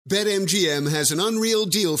BetMGM has an unreal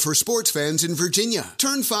deal for sports fans in Virginia.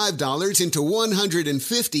 Turn $5 into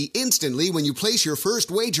 $150 instantly when you place your first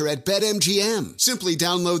wager at BetMGM. Simply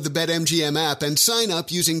download the BetMGM app and sign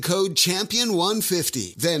up using code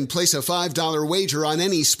CHAMPION150. Then place a $5 wager on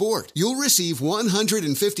any sport. You'll receive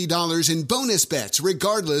 $150 in bonus bets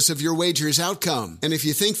regardless of your wager's outcome. And if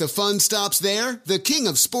you think the fun stops there, the King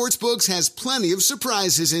of Sportsbooks has plenty of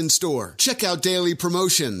surprises in store. Check out daily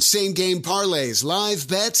promotions, same-game parlays, live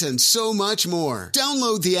bets, and so much more.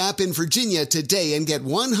 Download the app in Virginia today and get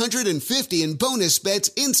 $150 in bonus bets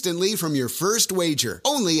instantly from your first wager.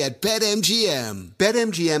 Only at BetMGM.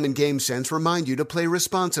 BetMGM and GameSense remind you to play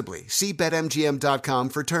responsibly. See BetMGM.com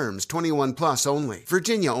for terms. 21 plus only.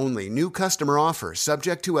 Virginia only. New customer offer.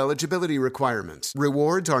 Subject to eligibility requirements.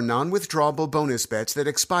 Rewards are non-withdrawable bonus bets that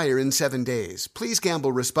expire in 7 days. Please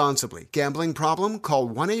gamble responsibly. Gambling problem? Call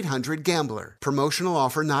 1-800-GAMBLER. Promotional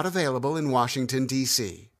offer not available in Washington,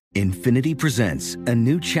 D.C. Infiniti presents a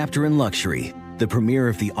new chapter in luxury, the premiere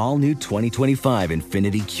of the all-new 2025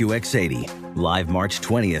 Infiniti QX80, live March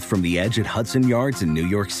 20th from the Edge at Hudson Yards in New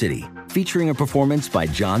York City, featuring a performance by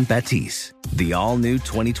John Batiste. The all-new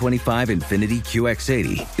 2025 Infiniti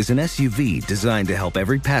QX80 is an SUV designed to help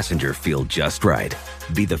every passenger feel just right.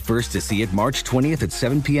 Be the first to see it March 20th at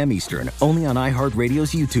 7 p.m. Eastern, only on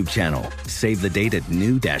iHeartRadio's YouTube channel. Save the date at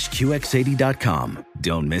new-QX80.com.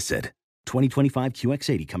 Don't miss it. 2025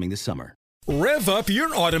 QX80 coming this summer. Rev up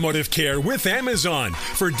your automotive care with Amazon.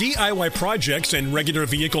 For DIY projects and regular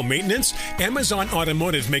vehicle maintenance, Amazon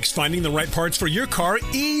Automotive makes finding the right parts for your car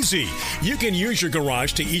easy. You can use your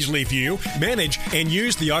garage to easily view, manage, and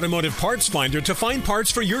use the automotive parts finder to find parts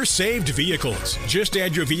for your saved vehicles. Just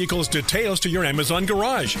add your vehicle's details to your Amazon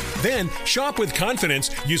garage. Then shop with confidence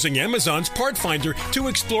using Amazon's part finder to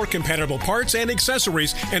explore compatible parts and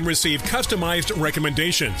accessories and receive customized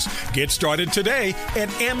recommendations. Get started today at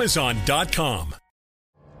Amazon.com.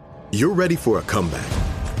 You're ready for a comeback.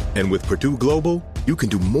 And with Purdue Global, you can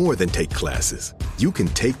do more than take classes. You can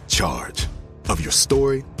take charge of your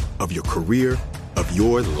story, of your career, of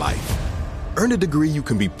your life. Earn a degree you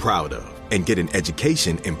can be proud of and get an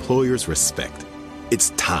education employers respect.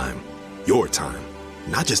 It's time, your time,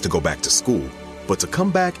 not just to go back to school, but to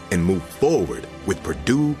come back and move forward with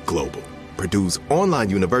Purdue Global, Purdue's online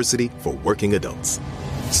university for working adults.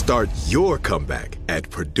 Start your comeback at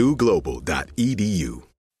purdueglobal.edu.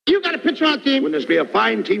 You got a pitcher on team? Wouldn't this be a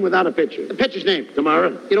fine team without a pitcher? The pitcher's name?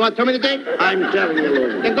 Tomorrow. You don't want to tell me the date? I'm telling you,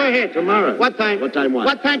 Lou. Then go ahead. Tomorrow. What time? What time what?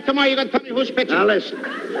 What time tomorrow you going to tell me who's pitching? Now listen.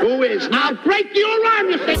 Who is? I'll break the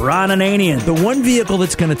alarm, you say. Ron Ananian, the one vehicle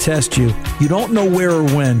that's going to test you. You don't know where or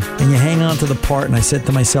when, and you hang on to the part, and I said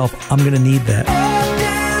to myself, I'm going to need that.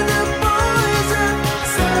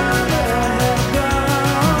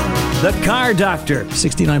 The Car Doctor,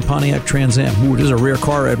 69 Pontiac Trans Am. Ooh, this is a rare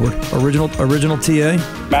car, Edward. Original TA.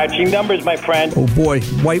 Matching numbers, my friend. Oh boy,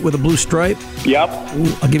 white with a blue stripe. Yep.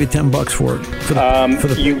 Ooh, I'll give you $10 for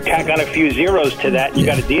it. You tack on a few zeros to that, you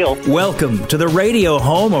got a deal. Welcome to the radio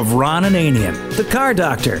home of Ron Ananian, the Car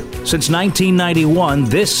Doctor. Since 1991,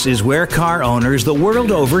 this is where car owners the world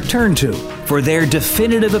over turn to for their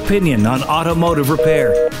definitive opinion on automotive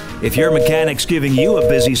repair. If your mechanic's giving you a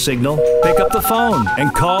busy signal, pick up the phone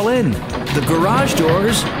and call in. The garage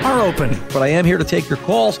doors are open. But I am here to take your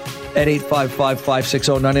calls at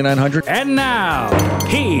 855-560-9900. And now,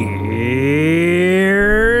 here's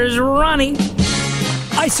Ronnie.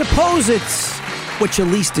 I suppose it's what you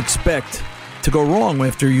least expect to go wrong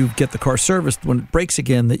after you get the car serviced when it breaks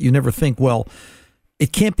again, that you never think, well,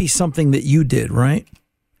 it can't be something that you did, right?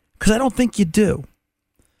 Because I don't think you do.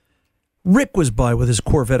 Rick was by with his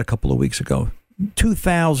Corvette a couple of weeks ago.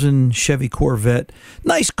 2000 Chevy Corvette.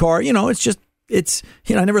 Nice car. You know, I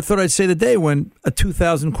never thought I'd say the day when a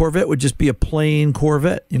 2000 Corvette would just be a plain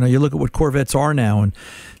Corvette. You know, you look at what Corvettes are now and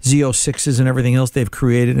Z06s and everything else they've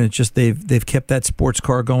created, and it's just they've kept that sports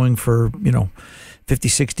car going for, 50,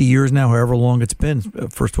 60 years now, however long it's been.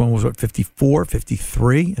 First one was, 54,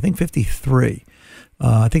 53? I think 53.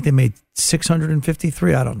 I think they made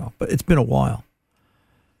 653. I don't know, but it's been a while.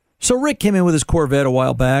 So Rick came in with his Corvette a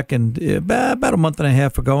while back, and about a month and a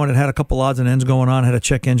half ago, and it had a couple odds and ends going on. It had a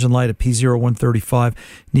check engine light, a P0135,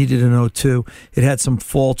 needed an O2. It had some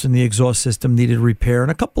faults in the exhaust system, needed repair,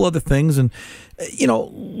 and a couple other things. And,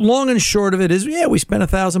 long and short of it is, we spent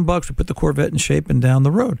 $1,000. We put the Corvette in shape and down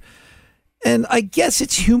the road. And I guess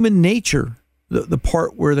it's human nature, the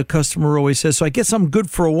part where the customer always says, so I guess I'm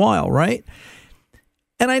good for a while, right?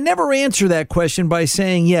 And I never answer that question by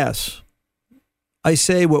saying yes. I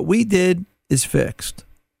say what we did is fixed.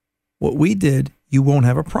 What we did, you won't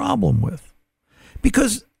have a problem with.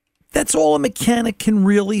 Because That's all a mechanic can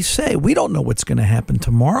really say. We don't know what's going to happen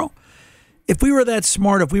tomorrow. If we were that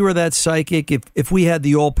smart, if we were that psychic, if we had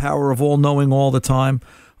the all power of all knowing all the time,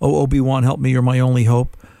 oh, Obi-Wan, help me, you're my only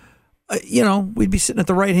hope, we'd be sitting at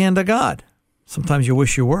the right hand of God. Sometimes you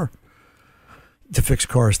wish you were, to fix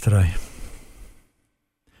cars today.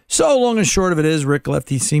 So long and short of it is, Rick left.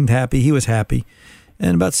 He seemed happy. He was happy.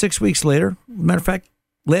 And about 6 weeks later, matter of fact,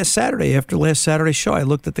 last Saturday, after last Saturday's show, I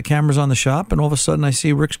looked at the cameras on the shop, and all of a sudden I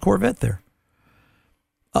see Rick's Corvette there.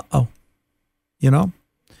 Uh-oh.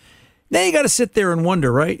 Now you got to sit there and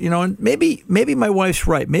wonder, right? And maybe my wife's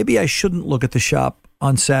right. Maybe I shouldn't look at the shop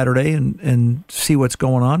on Saturday and see what's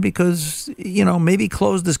going on because, maybe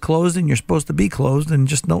closed is closed and you're supposed to be closed and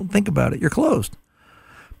just don't think about it. You're closed.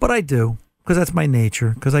 But I do because that's my nature,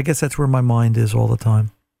 because I guess that's where my mind is all the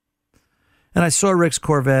time. And I saw Rick's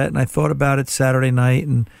Corvette and I thought about it Saturday night,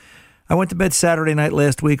 and I went to bed Saturday night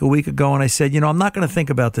last week, a week ago, and I said, I'm not going to think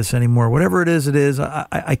about this anymore. Whatever it is, it is.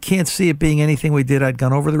 I can't see it being anything we did. I'd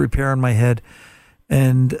gone over the repair in my head,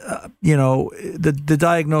 and, the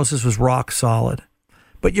diagnosis was rock solid.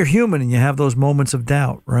 But you're human, and you have those moments of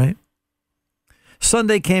doubt, right?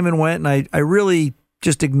 Sunday came and went, and I really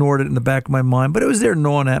just ignored it in the back of my mind, but it was there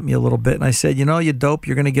gnawing at me a little bit. And I said, you dope,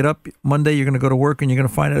 you're going to get up Monday, you're going to go to work, and you're going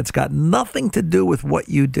to find out it's got nothing to do with what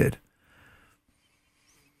you did.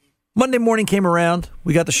 Monday morning came around.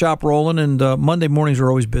 We got the shop rolling, and Monday mornings are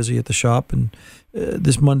always busy at the shop, and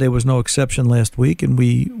this Monday was no exception last week, and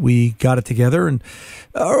we got it together. And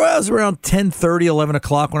it was around 10:30, 11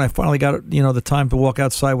 o'clock when I finally got the time to walk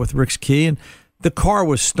outside with Rick's key, and the car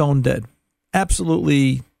was stone dead.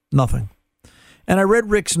 Absolutely nothing. And I read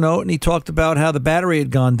Rick's note, and he talked about how the battery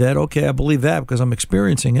had gone dead. Okay, I believe that because I'm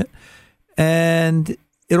experiencing it. And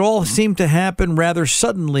it all seemed to happen rather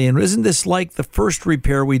suddenly. And isn't this like the first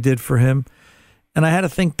repair we did for him? And I had to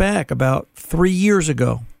think back about 3 years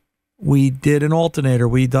ago. We did an alternator.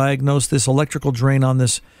 We diagnosed this electrical drain on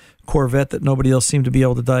this Corvette that nobody else seemed to be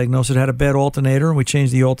able to diagnose. It had a bad alternator, and we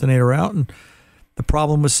changed the alternator out, and the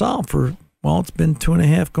problem was solved for, it's been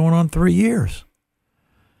 2.5 going on 3 years.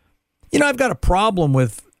 I've got a problem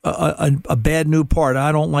with a bad new part.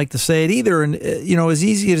 I don't like to say it either. And, as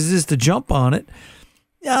easy as it is to jump on it,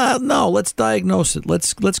 no, let's diagnose it.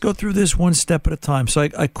 Let's go through this one step at a time. So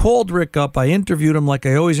I called Rick up. I interviewed him like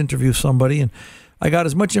I always interview somebody, and I got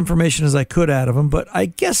as much information as I could out of him, but I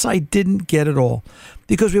guess I didn't get it all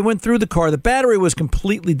because we went through the car. The battery was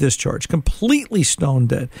completely discharged, completely stone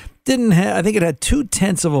dead. I think it had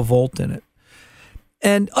 0.2 of a volt in it.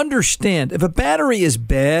 And understand, if a battery is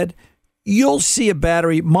bad, you'll see a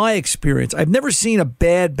battery, my experience, I've never seen a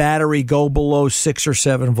bad battery go below 6 or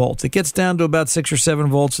 7 volts. It gets down to about 6 or 7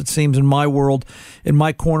 volts, it seems, in my world, in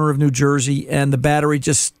my corner of New Jersey, and the battery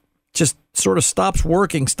just sort of stops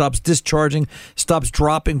working, stops discharging, stops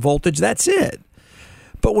dropping voltage. That's it.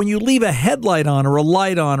 But when you leave a headlight on or a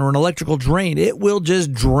light on or an electrical drain, it will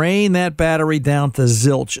just drain that battery down to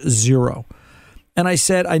zilch, zero. And I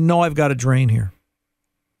said, I know I've got a drain here.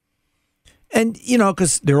 And,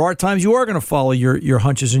 because there are times you are going to follow your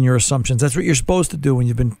hunches and your assumptions. That's what you're supposed to do when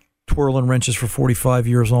you've been twirling wrenches for 45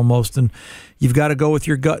 years almost. And you've got to go with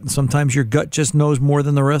your gut. And sometimes your gut just knows more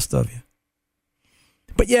than the rest of you.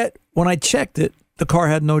 But yet, when I checked it, the car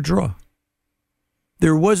had no draw.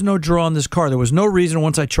 There was no draw on this car. There was no reason,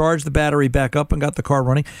 once I charged the battery back up and got the car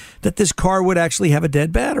running, that this car would actually have a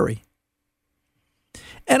dead battery.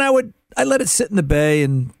 And I let it sit in the bay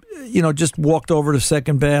and, just walked over to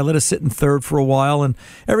second bay. I let it sit in third for a while. And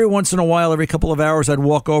every once in a while, every couple of hours, I'd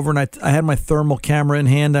walk over and I had my thermal camera in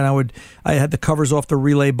hand, and I had the covers off the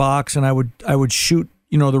relay box, and I would shoot,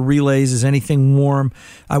 the relays. Is anything warm?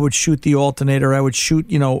 I would shoot the alternator. I would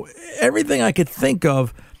shoot, everything I could think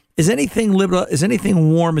of. Is anything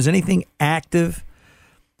warm? Is anything active?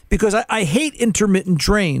 Because I hate intermittent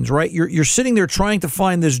drains, right? You're sitting there trying to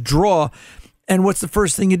find this draw, and what's the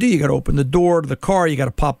first thing you do? You got to open the door to the car. You got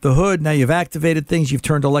to pop the hood. Now you've activated things. You've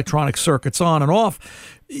turned electronic circuits on and off.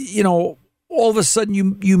 All of a sudden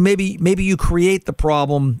you maybe you create the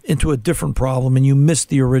problem into a different problem, and you miss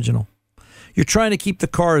the original. You're trying to keep the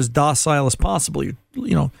car as docile as possible. You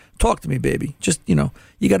talk to me, baby. Just, you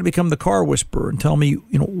got to become the car whisperer and tell me,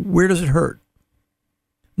 where does it hurt?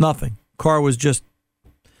 Nothing. Car was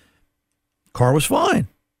fine.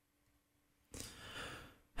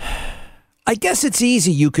 I guess it's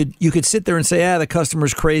easy. You could sit there and say, the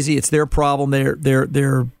customer's crazy. It's their problem.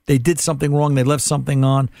 They did something wrong. They left something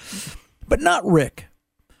on. But not Rick.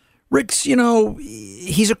 Rick's,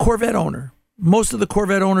 he's a Corvette owner. Most of the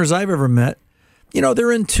Corvette owners I've ever met,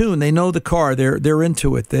 they're in tune. They know the car. They're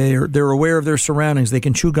into it. They're aware of their surroundings. They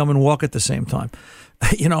can chew gum and walk at the same time.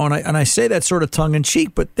 you know, and I say that sort of tongue in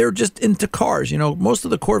cheek, but they're just into cars. You know, most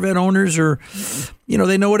of the Corvette owners are, you know,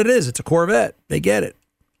 they know what it is. It's a Corvette. They get it.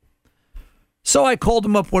 So I called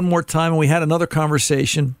him up one more time and we had another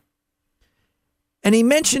conversation. And he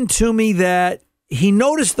mentioned to me that he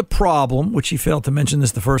noticed the problem, which he failed to mention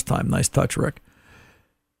this the first time. Nice touch, Rick.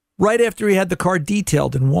 Right after he had the car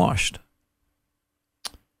detailed and washed.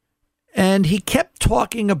 And he kept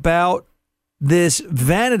talking about this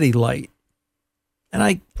vanity light. And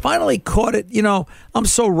I finally caught it. You know, I'm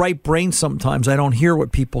so right-brained sometimes I don't hear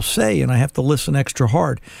what people say and I have to listen extra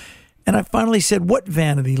hard. And I finally said, what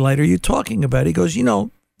vanity light are you talking about? He goes, you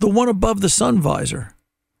know, the one above the sun visor.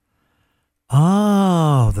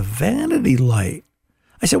 Oh, the vanity light.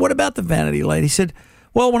 I said, what about the vanity light? He said,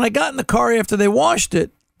 well, when I got in the car after they washed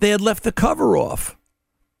it, they had left the cover off.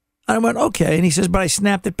 I went, okay. And he says, but I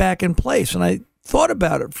snapped it back in place. And I thought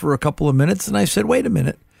about it for a couple of minutes. And I said, wait a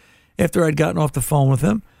minute. After I'd gotten off the phone with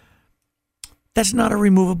him, that's not a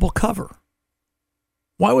removable cover.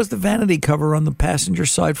 Why was the vanity cover on the passenger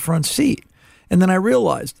side front seat? And then I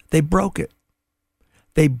realized they broke it.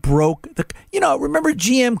 They broke the, you know, remember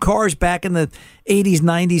GM cars back in the 80s,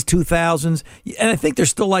 90s, 2000s? And I think they're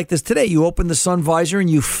still like this today. You open the sun visor and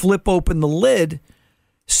you flip open the lid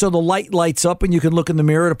so the light lights up and you can look in the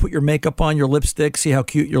mirror to put your makeup on, your lipstick, see how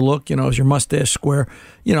cute you look, you know, is your mustache square,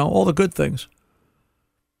 you know, all the good things.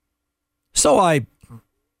 So I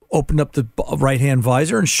opened up the right-hand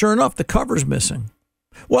visor and sure enough, the cover's missing.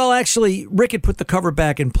 Well, actually, Rick had put the cover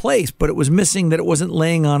back in place, but it was missing that it wasn't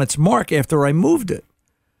laying on its mark after I moved it.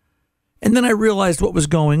 And then I realized what was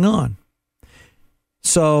going on.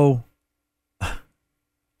 So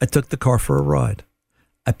I took the car for a ride.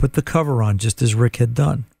 I put the cover on just as Rick had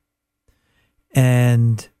done.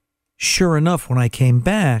 And sure enough, when I came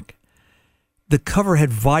back, the cover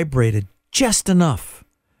had vibrated just enough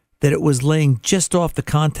that it was laying just off the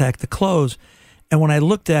contact to close. And when I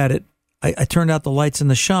looked at it, I turned out the lights in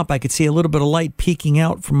the shop. I could see a little bit of light peeking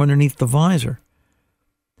out from underneath the visor.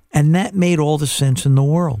 And that made all the sense in the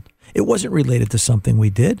world. It wasn't related to something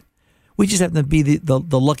we did. We just happened to be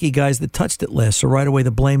the lucky guys that touched it last. So right away,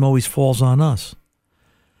 the blame always falls on us.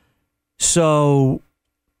 So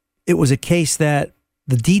it was a case that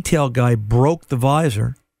the detail guy broke the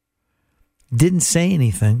visor, didn't say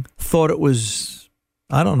anything, thought it was,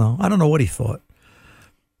 I don't know what he thought,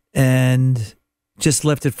 and just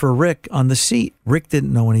left it for Rick on the seat. Rick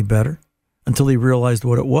didn't know any better until he realized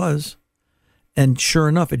what it was. And sure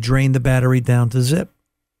enough, it drained the battery down to zip.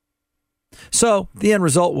 So the end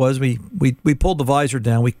result was we pulled the visor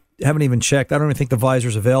down. We haven't even checked. I don't even think the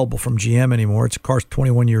visor's available from GM anymore. It's a car's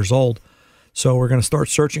 21 years old. So we're going to start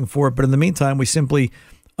searching for it. But in the meantime, we simply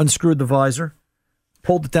unscrewed the visor,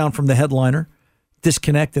 pulled it down from the headliner,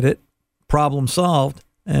 disconnected it, problem solved,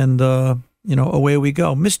 and, away we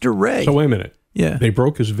go. Mr. Ray. So wait a minute. Yeah. They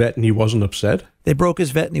broke his vet and he wasn't upset? They broke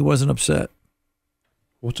his vet and he wasn't upset.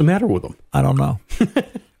 What's the matter with him? I don't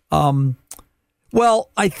know. Well,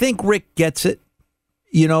 I think Rick gets it,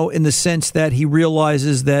 in the sense that he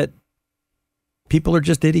realizes that people are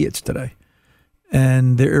just idiots today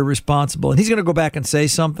and they're irresponsible. And he's going to go back and say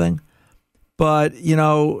something. But,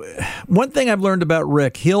 one thing I've learned about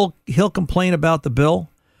Rick, he'll complain about the bill,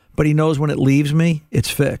 but he knows when it leaves me, it's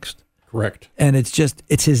fixed. Correct. And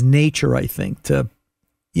it's his nature, I think, to,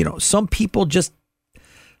 some people just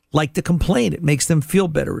like to complain. It makes them feel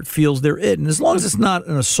better. It feels they're it. And as long as it's not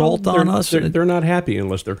an assault on us. They're not happy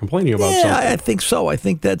unless they're complaining about something. Yeah, I think so. I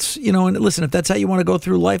think that's, and listen, if that's how you want to go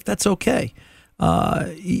through life, that's okay.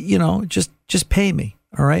 Just pay me.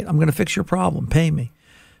 All right. I'm going to fix your problem. Pay me.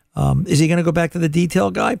 Is he going to go back to the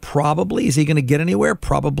detail guy? Probably. Is he going to get anywhere?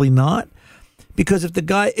 Probably not. Because if the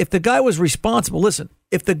guy was responsible, listen,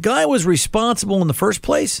 if the guy was responsible in the first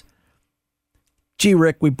place, gee,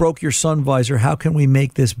 Rick, we broke your sun visor. How can we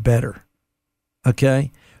make this better?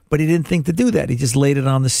 Okay. But he didn't think to do that. He just laid it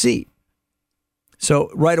on the seat.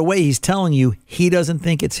 So right away, he's telling you he doesn't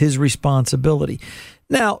think it's his responsibility.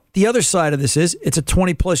 Now, the other side of this is it's a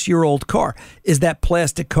 20-plus-year-old car. Is that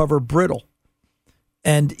plastic cover brittle?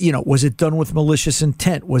 And, was it done with malicious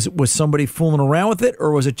intent? Was somebody fooling around with it?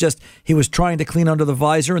 Or was it just he was trying to clean under the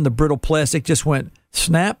visor and the brittle plastic just went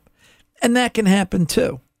snap? And that can happen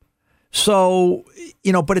too. So,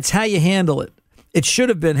 but it's how you handle it. It should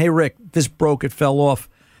have been, hey, Rick, this broke. It fell off.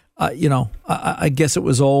 I guess it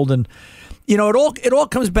was old. And, it all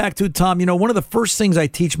comes back to, Tom, one of the first things I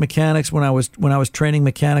teach mechanics when I was training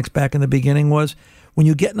mechanics back in the beginning was when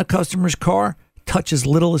you get in a customer's car, touch as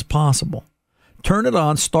little as possible. Turn it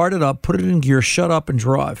on, start it up, put it in gear, shut up and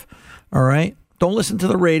drive. All right? Don't listen to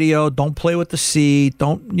the radio. Don't play with the seat.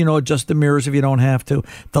 Don't, adjust the mirrors if you don't have to.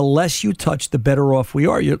 The less you touch, the better off we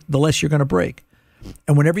are. The less you're going to break.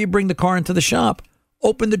 And whenever you bring the car into the shop,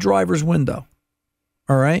 open the driver's window.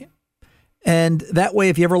 All right? And that way,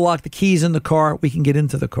 if you ever lock the keys in the car, we can get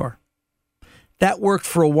into the car. That worked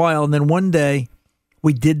for a while. And then one day,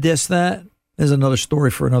 we did that. There's another story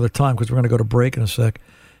for another time because we're going to go to break in a sec.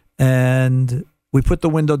 And we put the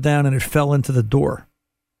window down and it fell into the door.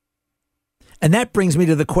 And that brings me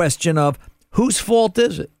to the question of whose fault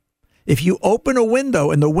is it? If you open a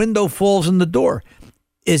window and the window falls in the door,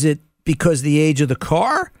 is it because the age of the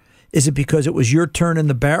car? Is it because it was your turn in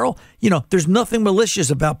the barrel? There's nothing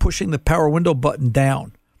malicious about pushing the power window button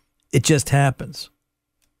down. It just happens.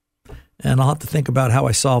 And I'll have to think about how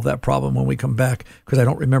I solved that problem when we come back because I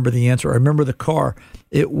don't remember the answer. I remember the car.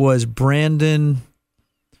 It was Brandon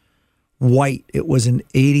White. It was an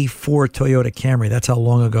 84 Toyota Camry. That's how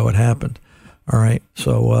long ago it happened. All right.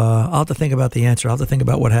 So I'll have to think about the answer. I'll have to think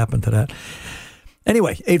about what happened to that.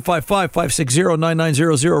 Anyway,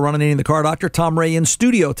 855-560-9900, Ron Ananian, the Car Doctor. Tom Ray in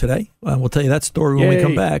studio today. We'll tell you that story when we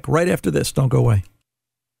come back right after this. Don't go away.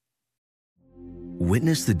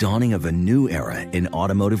 Witness the dawning of a new era in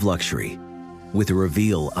automotive luxury with a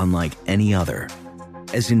reveal unlike any other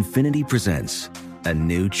as Infiniti presents a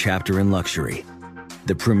new chapter in luxury,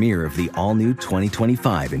 the premiere of the all-new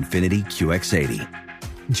 2025 Infiniti QX80.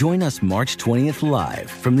 Join us March 20th live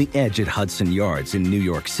from the Edge at Hudson Yards in New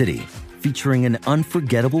York City, featuring an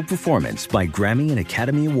unforgettable performance by Grammy and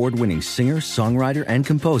Academy Award-winning singer, songwriter, and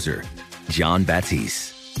composer, Jon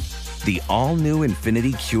Batiste. The all-new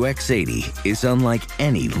Infiniti QX80 is unlike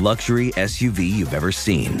any luxury SUV you've ever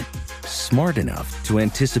seen. Smart enough to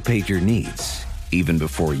anticipate your needs, even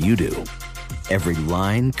before you do. Every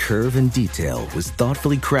line, curve, and detail was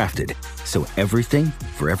thoughtfully crafted, so everything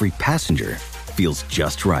for every passenger feels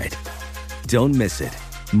just right. Don't miss it.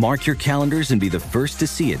 Mark your calendars and be the first to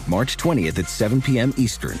see it March 20th at 7 p.m.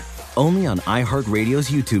 Eastern, only on iHeartRadio's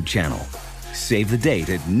YouTube channel. Save the date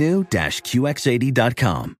at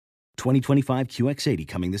new-QX80.com. 2025 QX80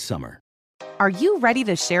 coming this summer. Are you ready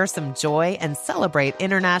to share some joy and celebrate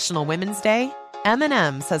International Women's Day?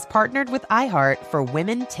 M&M's has partnered with iHeart for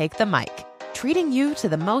Women Take the Mic, treating you to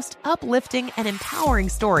the most uplifting and empowering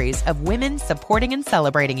stories of women supporting and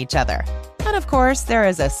celebrating each other. And of course, there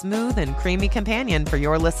is a smooth and creamy companion for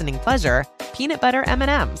your listening pleasure, peanut butter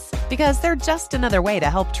M&Ms, because they're just another way to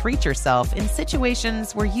help treat yourself in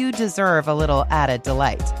situations where you deserve a little added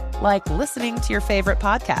delight, like listening to your favorite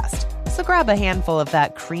podcast. So grab a handful of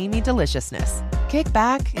that creamy deliciousness. Kick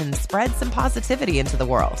back and spread some positivity into the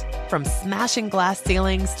world. From smashing glass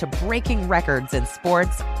ceilings to breaking records in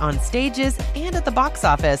sports, on stages, and at the box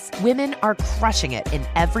office, women are crushing it in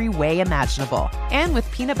every way imaginable. And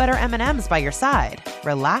with peanut butter M&Ms by your side,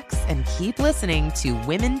 relax and keep listening to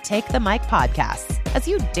Women Take the Mic podcasts as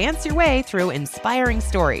you dance your way through inspiring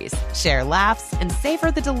stories, share laughs, and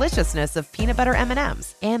savor the deliciousness of peanut butter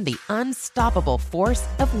M&Ms and the unstoppable force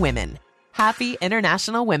of women. Happy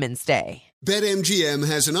International Women's Day. BetMGM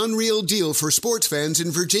has an unreal deal for sports fans in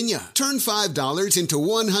Virginia. Turn $5 into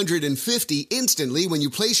 $150 instantly when you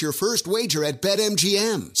place your first wager at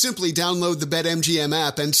BetMGM. Simply download the BetMGM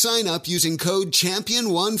app and sign up using code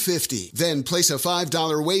CHAMPION150. Then place a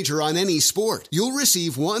 $5 wager on any sport. You'll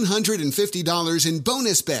receive $150 in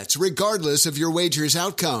bonus bets regardless of your wager's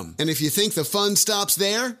outcome. And if you think the fun stops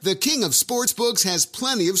there, the King of Sportsbooks has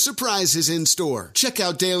plenty of surprises in store. Check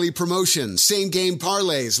out daily promotions, same-game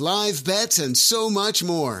parlays, live bets, and so much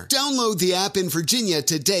more. Download the app in Virginia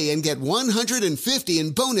today and get $150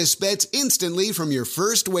 in bonus bets instantly from your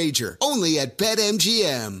first wager. Only at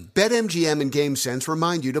BetMGM. BetMGM and GameSense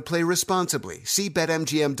remind you to play responsibly. See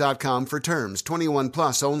BetMGM.com for terms. 21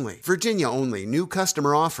 plus only. Virginia only. New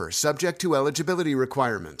customer offer subject to eligibility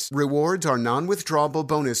requirements. Rewards are non-withdrawable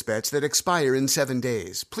bonus bets that expire in 7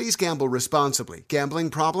 days. Please gamble responsibly. Gambling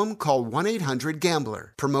problem? Call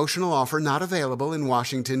 1-800-GAMBLER. Promotional offer not available in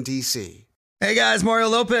Washington, D.C. Hey guys, Mario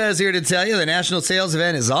Lopez here to tell you the national sales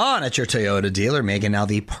event is on at your Toyota dealer, making now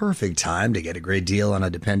the perfect time to get a great deal on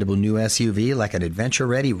a dependable new SUV like an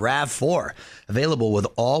adventure-ready RAV4. Available with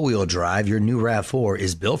all-wheel drive, your new RAV4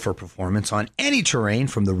 is built for performance on any terrain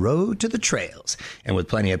from the road to the trails. And with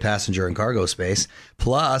plenty of passenger and cargo space,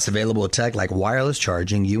 plus available tech like wireless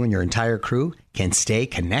charging, you and your entire crew can stay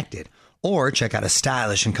connected. Or check out a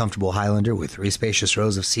stylish and comfortable Highlander with 3 spacious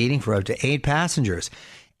rows of seating for up to 8 passengers.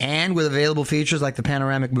 And with available features like the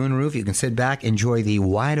panoramic moonroof, you can sit back, enjoy the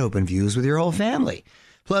wide open views with your whole family.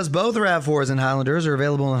 Plus, both RAV4s and Highlanders are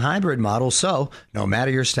available in hybrid models, so no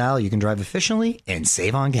matter your style, you can drive efficiently and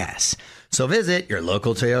save on gas. So visit your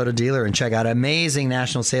local Toyota dealer and check out amazing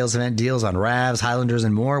national sales event deals on RAVs, Highlanders,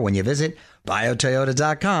 and more when you visit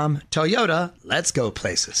biotoyota.com. Toyota, let's go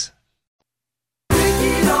places.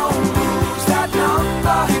 Ricky don't lose that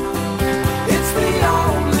number. It's the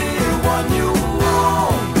only one you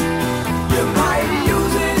want. You might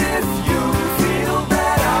use it if you feel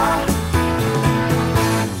better.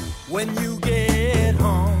 When you get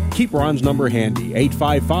home. Keep Ron's number handy,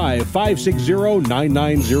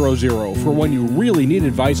 855-560-9900, for when you really need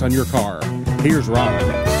advice on your car. Here's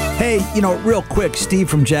Ron. Hey, real quick, Steve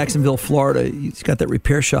from Jacksonville, Florida. He's got that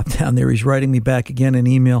repair shop down there. He's writing me back again an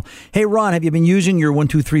email. Hey, Ron, have you been using your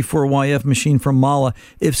 1234YF machine from Mala?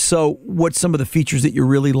 If so, what's some of the features that you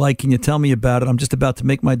really like? Can you tell me about it? I'm just about to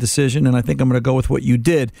make my decision, and I think I'm going to go with what you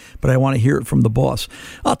did, but I want to hear it from the boss.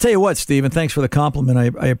 I'll tell you what, Steve, and thanks for the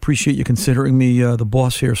compliment. I appreciate you considering me the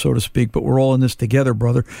boss here, so to speak, but we're all in this together,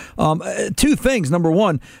 brother. Two things. Number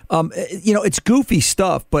one, it's goofy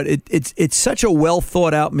stuff, but it's such a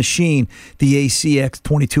well-thought-out machine, the ACX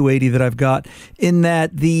 2280 that I've got, in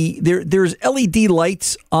that there's LED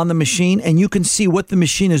lights on the machine, and you can see what the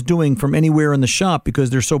machine is doing from anywhere in the shop because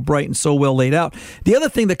they're so bright and so well laid out. The other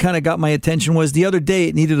thing that kind of got my attention was the other day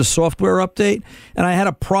it needed a software update, and I had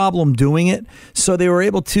a problem doing it, so they were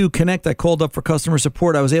able to connect. I called up for customer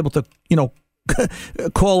support. I was able to,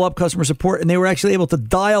 call up customer support, and they were actually able to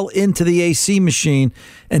dial into the AC machine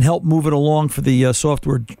and help move it along for the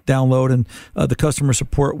software download, and the customer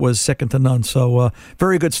support was second to none. So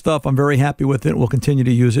very good stuff. I'm very happy with it. We'll continue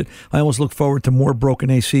to use it. I almost look forward to more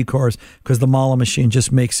broken AC cars because the Mala machine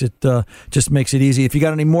just makes it easy. If you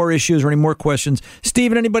got any more issues or any more questions,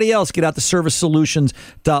 Steve and anybody else, get out to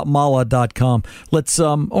servicesolutions.mala.com. Let's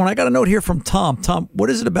and I got a note here from Tom. Tom,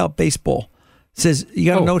 what is it about baseball? It says, you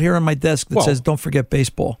got a note here on my desk that says, don't forget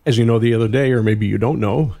baseball. As you know, the other day, or maybe you don't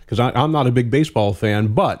know, because I'm not a big baseball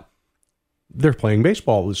fan, but they're playing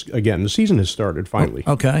baseball again. The season has started, finally.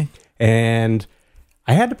 Okay. And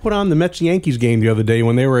I had to put on the Mets-Yankees game the other day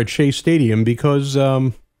when they were at Shea Stadium because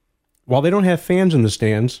while they don't have fans in the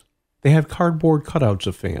stands, they have cardboard cutouts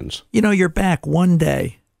of fans. You're back one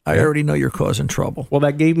day. I already know you're causing trouble. Well,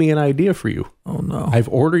 that gave me an idea for you. Oh, no. I've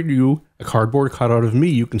ordered you a cardboard cutout of me.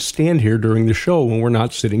 You can stand here during the show when we're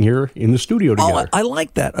not sitting here in the studio together. Oh, I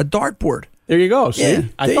like that. A dartboard. There you go. See? Yeah,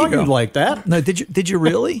 I thought you'd like that. No, did you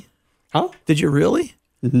really? Huh? Did you really?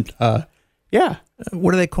 Yeah. What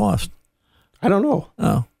do they cost? I don't know.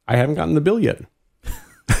 Oh. I haven't gotten the bill yet.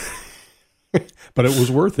 But it was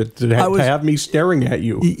worth it to have me staring at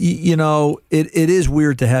you. It is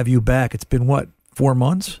weird to have you back. It's been, what, 4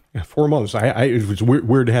 months? Yeah, 4 months. It was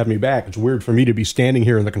weird to have me back. It's weird for me to be standing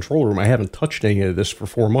here in the control room. I haven't touched any of this for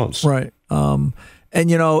 4 months. Right. And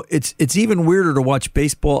it's even weirder to watch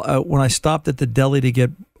baseball. When I stopped at the deli to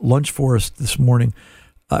get lunch for us this morning,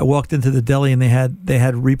 I walked into the deli and they had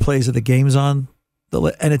replays of the games on,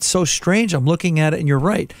 and it's so strange. I'm looking at it, and you're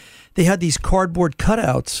right. They had these cardboard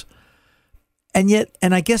cutouts, and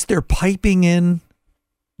I guess they're piping in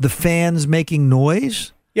the fans making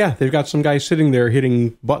noise. Yeah, they've got some guy sitting there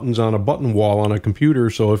hitting buttons on a button wall on a computer.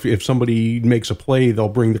 So if somebody makes a play, they'll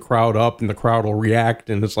bring the crowd up and the crowd will react.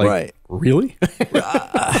 And it's like, right. Really?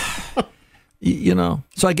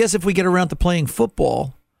 So I guess if we get around to playing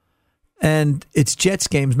football and it's Jets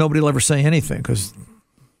games, nobody will ever say anything because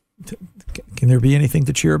can there be anything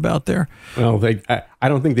to cheer about there? Well, I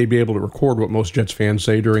don't think they'd be able to record what most Jets fans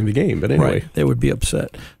say during the game. But anyway, right. They would be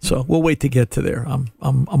upset. So we'll wait to get to there. I'm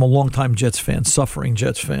a longtime Jets fan, suffering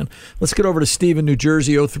Jets fan. Let's get over to Steve in New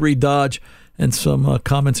Jersey, 03 Dodge, and some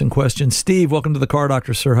comments and questions. Steve, welcome to the Car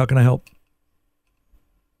Doctor, sir. How can I help?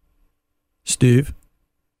 Steve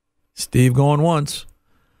going once.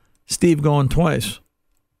 Steve going twice.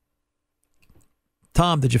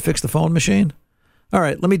 Tom, did you fix the phone machine? All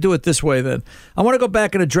right, let me do it this way then. I want to go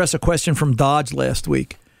back and address a question from Dodge last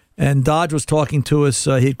week. And Dodge was talking to us.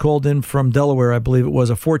 He had called in from Delaware, I believe it was.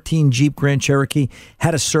 A 14 Jeep Grand Cherokee,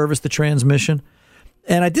 had to service the transmission.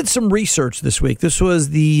 And I did some research this week. This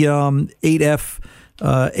was the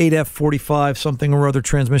 8F45 something or other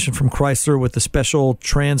transmission from Chrysler with the special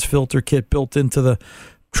trans filter kit built into the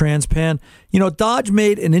transpan. Dodge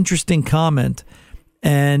made an interesting comment.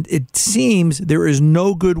 And it seems there is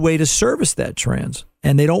no good way to service that trans,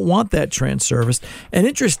 and they don't want that trans serviced. And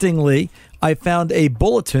interestingly, I found a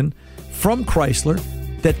bulletin from Chrysler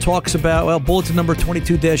that talks about, bulletin number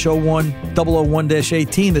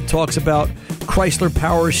 22-001-001-18 that talks about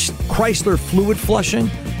Chrysler fluid flushing,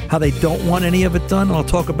 how they don't want any of it done. And I'll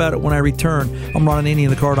talk about it when I return. I'm Ron Ananian,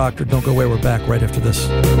 the Car Doctor. Don't go away. We're back right after this.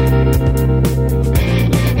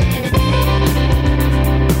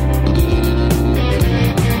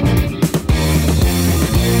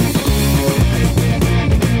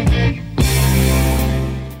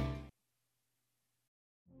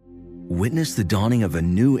 Witness the dawning of a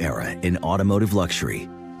new era in automotive luxury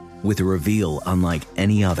with a reveal unlike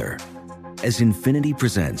any other as Infiniti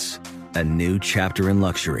presents a new chapter in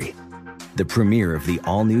luxury, the premiere of the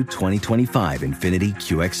all-new 2025 Infiniti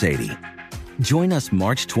QX80. Join us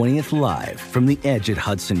March 20th live from the Edge at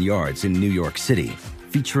Hudson Yards in New York City,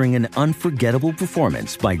 featuring an unforgettable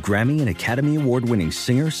performance by Grammy and Academy Award-winning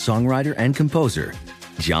singer, songwriter, and composer,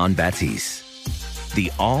 Jon Batiste. The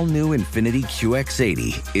all-new Infiniti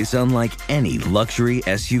QX80 is unlike any luxury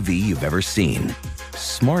SUV you've ever seen.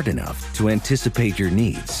 Smart enough to anticipate your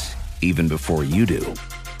needs, even before you do.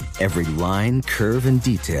 Every line, curve, and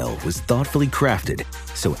detail was thoughtfully crafted,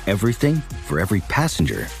 so everything for every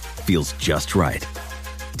passenger feels just right.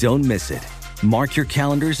 Don't miss it. Mark your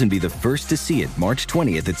calendars and be the first to see it March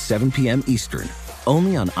 20th at 7 p.m. Eastern,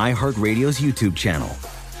 only on iHeartRadio's YouTube channel.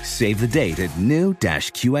 Save the date at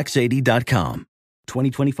new-QX80.com.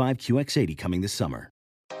 2025 QX80 coming this summer.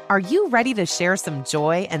 Are you ready to share some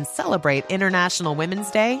joy and celebrate International Women's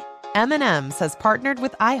Day? M&M's has partnered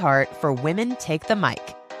with iHeart for Women Take the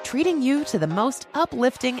Mic, treating you to the most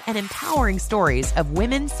uplifting and empowering stories of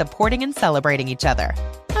women supporting and celebrating each other.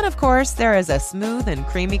 And of course, there is a smooth and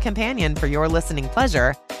creamy companion for your listening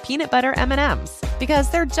pleasure, peanut butter M&Ms, because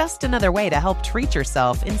they're just another way to help treat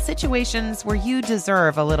yourself in situations where you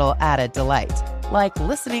deserve a little added delight, like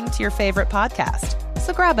listening to your favorite podcast.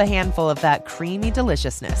 So grab a handful of that creamy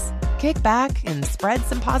deliciousness. Kick back and spread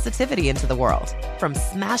some positivity into the world. From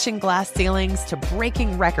smashing glass ceilings to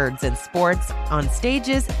breaking records in sports, on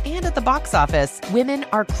stages, and at the box office, women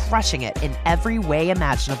are crushing it in every way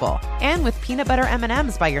imaginable. And with peanut butter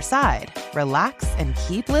M&Ms by your side, relax and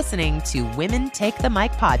keep listening to Women Take the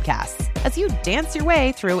Mic podcasts as you dance your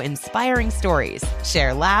way through inspiring stories,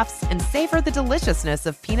 share laughs, and savor the deliciousness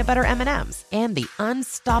of peanut butter M&Ms and the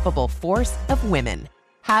unstoppable force of women.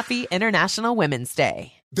 Happy International Women's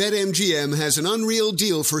Day. BetMGM has an unreal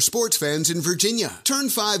deal for sports fans in Virginia. Turn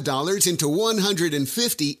 $5 into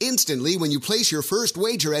 $150 instantly when you place your first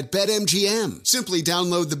wager at BetMGM. Simply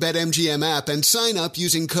download the BetMGM app and sign up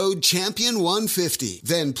using code CHAMPION150.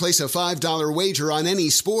 Then place a $5 wager on any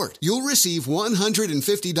sport. You'll receive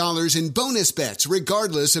 $150 in bonus bets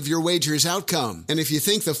regardless of your wager's outcome. And if you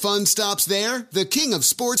think the fun stops there, the King of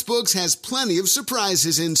Sportsbooks has plenty of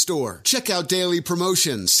surprises in store. Check out daily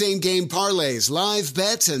promotions, same-game parlays, live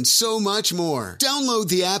bets, and so much more. Download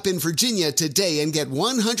the app in Virginia today and get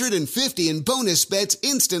 $150 in bonus bets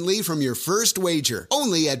instantly from your first wager.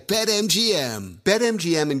 Only at BetMGM.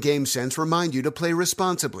 BetMGM and GameSense remind you to play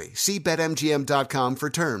responsibly. See BetMGM.com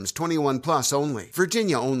for terms. 21 plus only.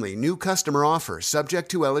 Virginia only. New customer offer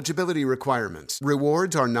subject to eligibility requirements.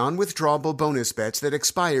 Rewards are non-withdrawable bonus bets that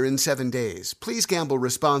expire in 7 days. Please gamble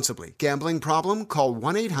responsibly. Gambling problem? Call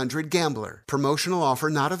 1-800-GAMBLER. Promotional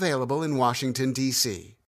offer not available in Washington, D.C.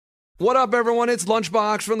 What up, everyone? It's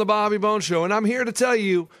Lunchbox from the Bobby Bones Show, and I'm here to tell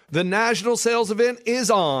you the national sales event is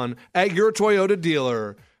on at your Toyota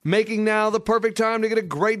dealer, making now the perfect time to get a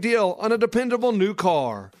great deal on a dependable new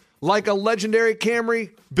car, like a legendary Camry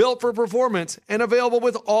built for performance and available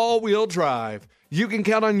with all-wheel drive. You can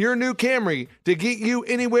count on your new Camry to get you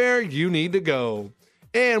anywhere you need to go.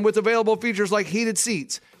 And with available features like heated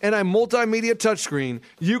seats and a multimedia touchscreen,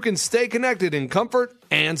 you can stay connected in comfort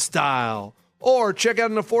and style. Or check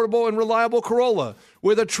out an affordable and reliable Corolla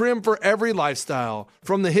with a trim for every lifestyle.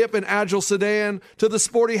 From the hip and agile sedan to the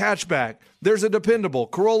sporty hatchback, there's a dependable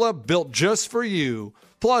Corolla built just for you.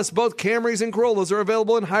 Plus, both Camrys and Corollas are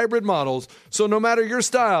available in hybrid models, so no matter your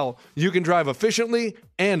style, you can drive efficiently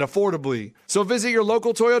and affordably. So visit your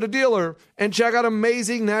local Toyota dealer and check out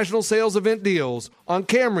amazing national sales event deals on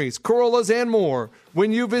Camrys, Corollas, and more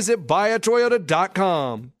when you visit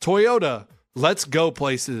buyatoyota.com. Toyota, let's go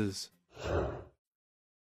places.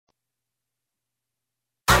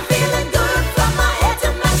 I'm feeling good from my head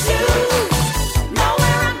to my shoes. Know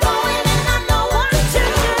where I'm going and I know what to do.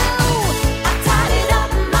 I tidied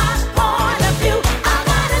up my point of view. I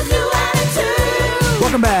got a new attitude.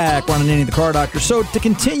 Welcome back, Ron and Nanny, the Car Doctor. So to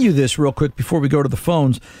continue this real quick before we go to the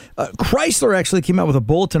phones, Chrysler actually came out with a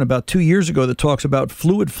bulletin about 2 years ago that talks about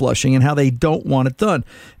fluid flushing and how they don't want it done.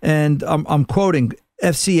 And I'm quoting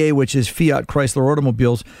FCA, which is Fiat Chrysler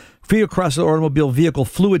Automobiles. Fiat Chrysler automobile vehicle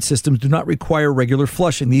fluid systems do not require regular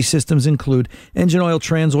flushing. These systems include engine oil,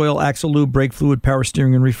 trans oil, axle lube, brake fluid, power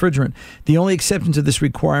steering, and refrigerant. The only exceptions to this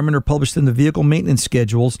requirement are published in the vehicle maintenance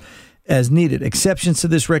schedules as needed. Exceptions to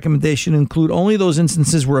this recommendation include only those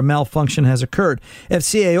instances where a malfunction has occurred.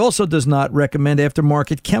 FCA also does not recommend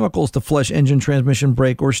aftermarket chemicals to flush engine, transmission,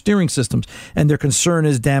 brake, or steering systems. And their concern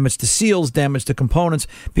is damage to seals, damage to components,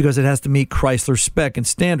 because it has to meet Chrysler spec and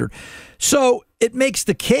standard. So it makes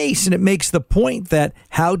the case and it makes the point that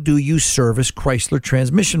how do you service Chrysler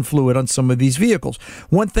transmission fluid on some of these vehicles?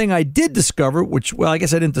 One thing I did discover, which, well, I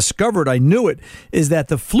guess I didn't discover it, I knew it, is that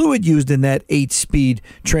the fluid used in that 8-speed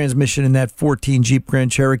transmission in that 14 Jeep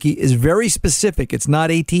Grand Cherokee is very specific. It's not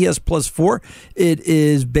ATS plus 4. It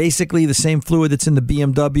is basically the same fluid that's in the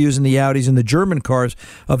BMWs and the Audis and the German cars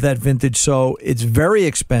of that vintage. So it's very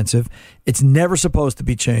expensive. It's never supposed to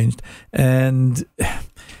be changed. And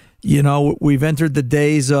you know, we've entered the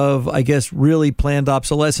days of, I guess, really planned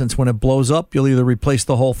obsolescence. When it blows up, you'll either replace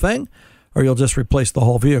the whole thing or you'll just replace the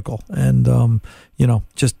whole vehicle. And, you know,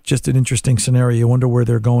 just an interesting scenario. You wonder where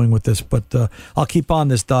they're going with this. But I'll keep on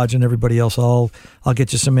this, Dodge, and everybody else. I'll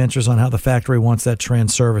get you some answers on how the factory wants that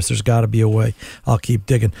trans service. There's got to be a way. I'll keep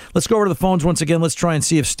digging. Let's go over to the phones once again. Let's try and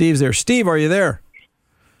see if Steve's there. Steve, are you there?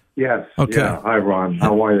 Yes. Okay. Yeah. Hi, Ron.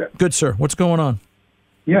 How are you? Good, sir. What's going on?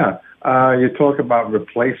 Yeah. You talk about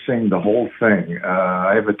replacing the whole thing.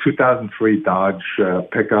 I have a 2003 Dodge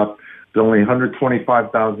pickup. It's only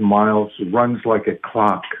 125,000 miles. Runs like a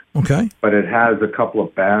clock. Okay. But it has a couple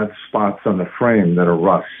of bad spots on the frame that are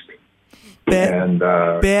rust.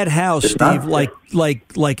 Bad how, Steve?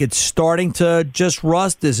 Like it's starting to just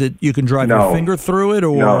rust? Is it you can drive your finger through it,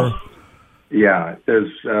 or? No. Yeah.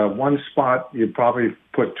 There's one spot you probably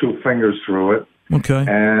put 2 fingers through it. Okay.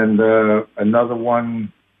 And another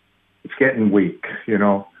one, it's getting weak, you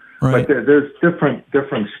know. Right. But there's different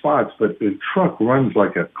spots, but the truck runs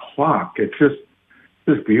like a clock. It's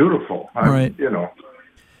just beautiful. Right. You know.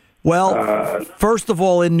 Well, first of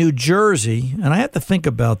all, in New Jersey, and I have to think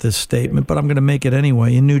about this statement, but I'm going to make it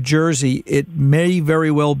anyway. In New Jersey, it may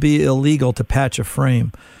very well be illegal to patch a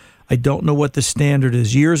frame. I don't know what the standard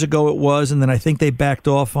is. Years ago it was, and then I think they backed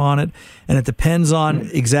off on it. And it depends on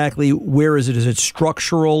exactly where is it. Is it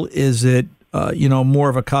structural? Is it more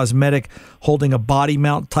of a cosmetic, holding a body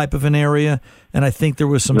mount type of an area? And I think there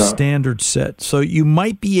was some standards set. So you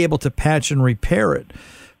might be able to patch and repair it.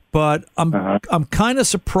 But I'm kind of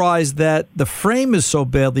surprised that the frame is so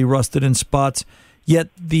badly rusted in spots, yet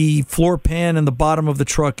the floor pan and the bottom of the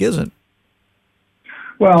truck isn't.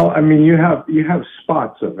 Well, I mean, you have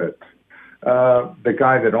spots of it. The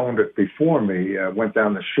guy that owned it before me went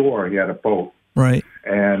down the shore. He had a boat. Right.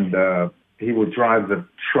 And he would drive the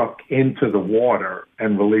truck into the water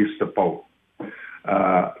and release the boat.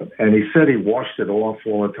 And he said he washed it off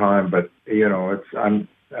all the time, but you know, I'm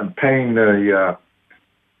paying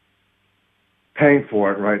paying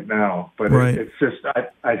for it right now. But it's just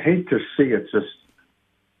I'd hate to see it just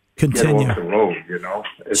continue get off the road. You know,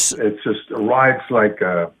 it's just rides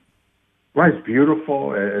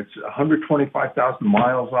beautiful. It's 125,000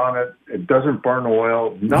 miles on it. It doesn't burn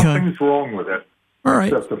oil. Nothing's wrong with it. All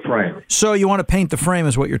right. Except the frame. So you want to paint the frame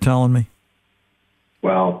is what you're telling me?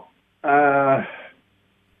 Well, I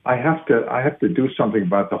have to do something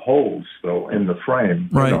about the holes, though, in the frame.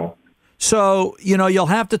 Right. You know. So, you'll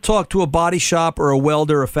have to talk to a body shop or a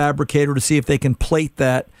welder or a fabricator to see if they can plate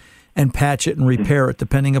that and patch it and repair it,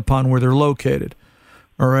 depending upon where they're located.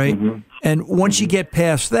 All right? Mm-hmm. And once you get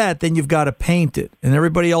past that, then you've got to paint it. And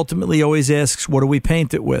everybody ultimately always asks, what do we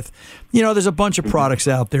paint it with? There's a bunch of products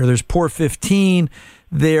out there. There's Pour 15.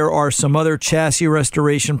 There are some other chassis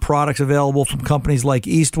restoration products available from companies like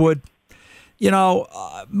Eastwood.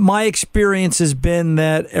 My experience has been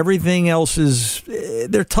that everything else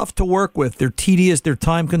they're tough to work with. They're tedious, they're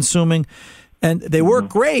time consuming, and they work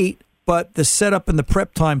great, but the setup and the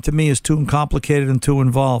prep time to me is too complicated and too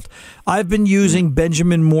involved. I've been using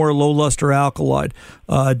Benjamin Moore Low Luster Alkalide,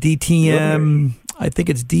 DTM, I think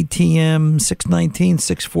it's DTM 619,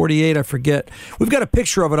 648, I forget. We've got a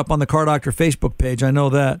picture of it up on the Car Doctor Facebook page. I know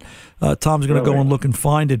that. Tom's going to go and look and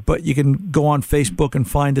find it, but you can go on Facebook and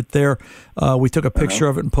find it there. We took a picture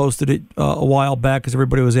of it and posted it a while back because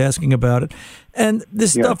everybody was asking about it. And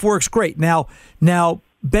this stuff works great. Now,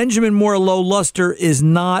 Benjamin Moore Low Luster is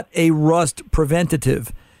not a rust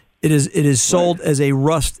preventative. It is sold as a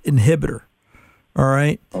rust inhibitor. All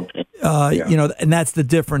right. Okay. And that's the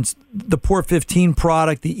difference. The Pour 15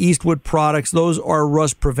 product, the Eastwood products, those are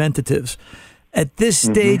rust preventatives. At this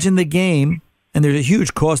stage in the game, and there's a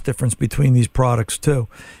huge cost difference between these products too.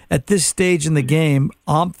 At this stage in the game,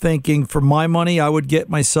 I'm thinking for my money, I would get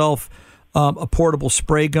myself a portable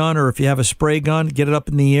spray gun, or if you have a spray gun, get it up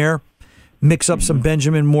in the air, mix up some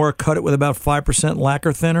Benjamin Moore, cut it with about 5%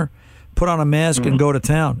 lacquer thinner, put on a mask and go to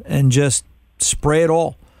town and just spray it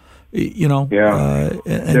all. There are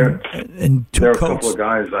a couple of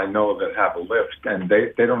guys I know that have a lift, and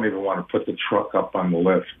they don't even want to put the truck up on the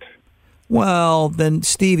lift. Well, then,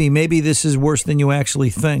 Stevie, maybe this is worse than you actually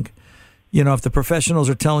think. If the professionals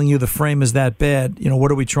are telling you the frame is that bad, what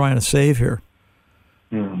are we trying to save here?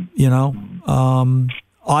 You know,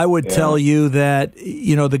 I would tell you that,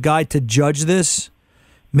 you know, the guy to judge this,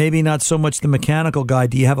 maybe not so much the mechanical guy.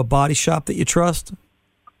 Do you have a body shop that you trust?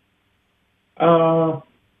 No,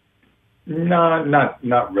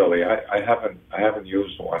 not really. I haven't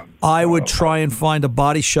used one. I would try and find a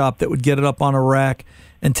body shop that would get it up on a rack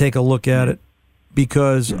and take a look at it,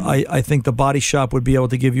 because I think the body shop would be able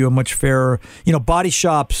to give you a much fairer. You know, body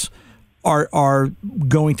shops are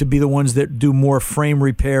going to be the ones that do more frame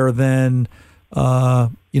repair than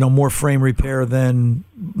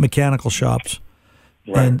mechanical shops.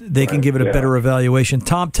 Right, and they can give it a better evaluation.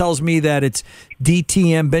 Tom tells me that it's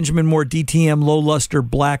DTM, Benjamin Moore DTM low luster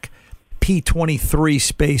black P23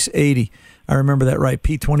 space 80. I remember that right,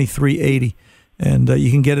 P2380. And you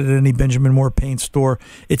can get it at any Benjamin Moore paint store.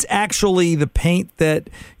 It's actually the paint that,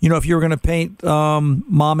 you know, if you were going to paint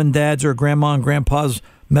mom and dad's or grandma and grandpa's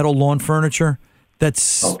metal lawn furniture,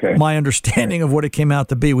 that's my understanding of what it came out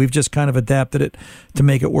to be. We've just kind of adapted it to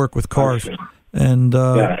make it work with cars. And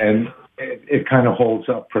and it kind of holds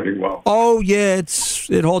up pretty well. Oh yeah,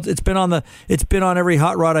 it holds. It's been on every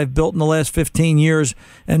hot rod I've built in the last 15 years.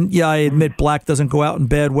 And yeah, I admit black doesn't go out in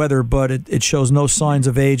bad weather, but it shows no signs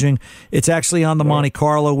of aging. It's actually on the Monte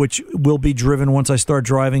Carlo, which will be driven once I start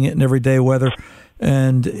driving it in everyday weather.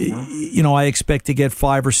 And you know, I expect to get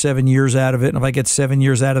 5 or 7 years out of it. And if I get 7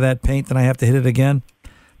 years out of that paint, then I have to hit it again.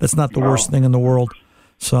 That's not the worst thing in the world.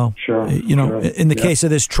 So, you know, in the case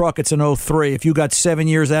of this truck, it's an 03. If you got 7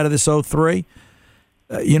 years out of this 03,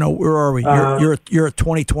 you know, where are we? You're at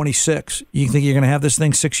 2026. You think you're going to have this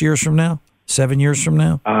thing 6 years from now? 7 years from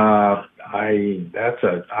now? I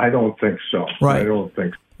don't think so. Right. I don't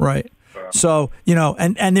think so. Right. So, you know,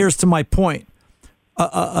 and there's to my point.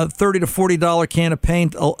 A $30 to $40 can of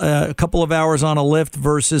paint, a couple of hours on a lift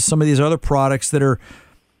versus some of these other products that are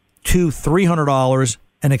 $200-$300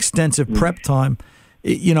 and extensive prep time.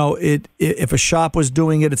 You know, if a shop was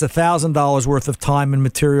doing it, it's $1,000 worth of time and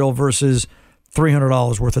material versus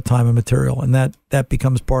 $300 worth of time and material, and that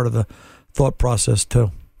becomes part of the thought process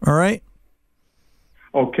too. All right.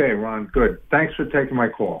 Okay, Ron. Good. Thanks for taking my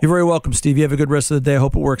call. You're very welcome, Steve. You have a good rest of the day. I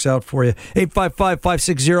hope it works out for you.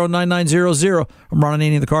 855-560-9900. I'm Ron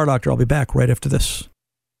Ananian, the Car Doctor. I'll be back right after this.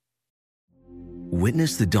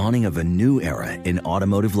 Witness the dawning of a new era in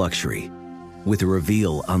automotive luxury with a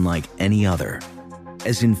reveal unlike any other,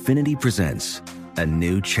 as Infiniti presents a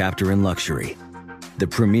new chapter in luxury, the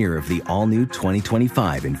premiere of the all-new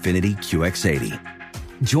 2025 Infiniti QX80.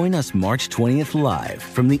 Join us March 20th live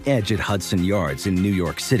from the Edge at Hudson Yards in New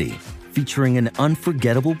York City, featuring an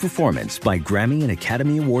unforgettable performance by Grammy and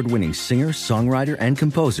Academy Award-winning singer, songwriter, and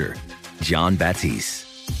composer, Jon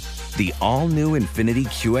Batiste. The all-new Infiniti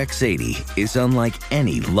QX80 is unlike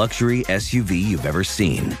any luxury SUV you've ever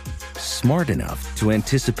seen. Smart enough to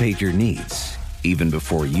anticipate your needs, even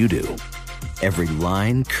before you do. Every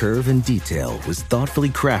line, curve, and detail was thoughtfully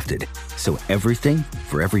crafted, so everything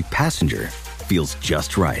for every passenger feels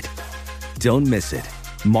just right. Don't miss it.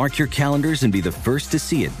 Mark your calendars and be the first to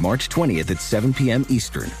see it March 20th at 7 p.m.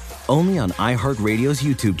 Eastern, only on iHeartRadio's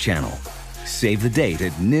YouTube channel. Save the date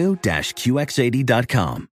at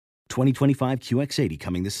new-QX80.com. 2025 QX80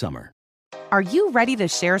 coming this summer. Are you ready to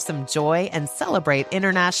share some joy and celebrate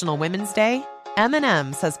International Women's Day?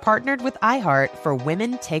 M&M's has partnered with iHeart for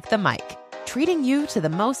Women Take the Mic, treating you to the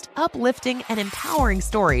most uplifting and empowering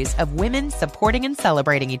stories of women supporting and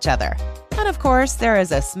celebrating each other. And of course, there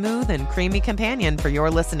is a smooth and creamy companion for your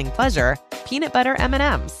listening pleasure, peanut butter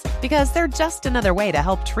M&Ms, because they're just another way to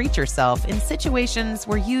help treat yourself in situations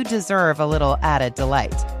where you deserve a little added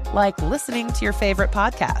delight, like listening to your favorite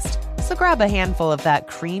podcast. So grab a handful of that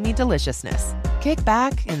creamy deliciousness. Kick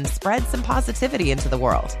back and spread some positivity into the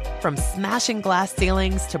world. From smashing glass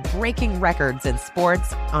ceilings to breaking records in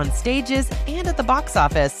sports, on stages, and at the box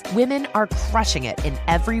office, women are crushing it in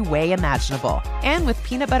every way imaginable. And with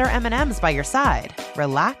peanut butter M&Ms by your side,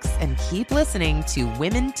 relax and keep listening to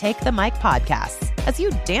Women Take the Mic podcasts as you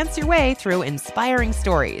dance your way through inspiring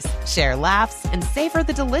stories, share laughs, and savor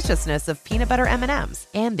the deliciousness of peanut butter M&Ms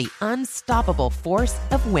and the unstoppable force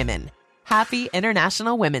of women. Happy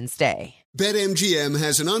International Women's Day. BetMGM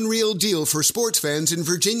has an unreal deal for sports fans in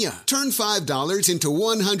Virginia. Turn $5 into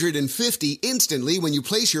 $150 instantly when you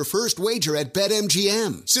place your first wager at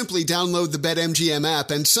BetMGM. Simply download the BetMGM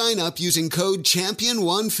app and sign up using code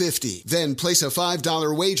CHAMPION150. Then place a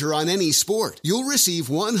 $5 wager on any sport. You'll receive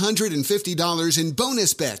 $150 in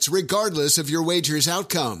bonus bets regardless of your wager's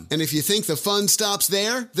outcome. And if you think the fun stops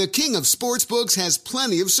there, the King of Sportsbooks has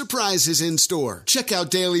plenty of surprises in store. Check out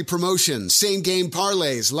daily promotions, same-game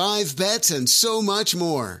parlays, live bets, bets, and so much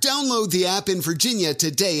more. Download the app in Virginia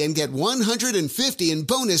today and get $150 in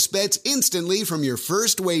bonus bets instantly from your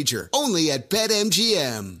first wager. Only at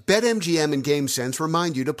BetMGM. BetMGM and GameSense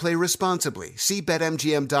remind you to play responsibly. See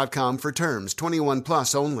BetMGM.com for terms. 21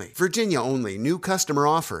 plus only. Virginia only. New customer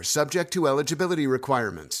offer. Subject to eligibility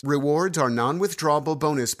requirements. Rewards are non-withdrawable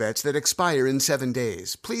bonus bets that expire in 7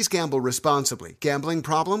 days. Please gamble responsibly. Gambling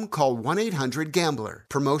problem? Call 1-800-GAMBLER.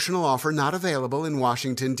 Promotional offer not available in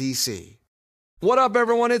Washington, D.C. What up,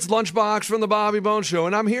 everyone? It's Lunchbox from the Bobby Bone Show,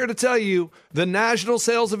 and I'm here to tell you the national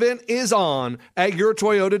sales event is on at your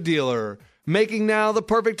Toyota dealer, making now the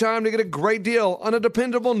perfect time to get a great deal on a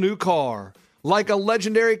dependable new car. Like a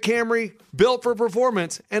legendary Camry, built for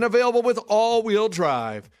performance and available with all-wheel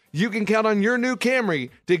drive. You can count on your new Camry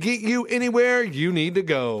to get you anywhere you need to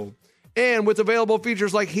go. And with available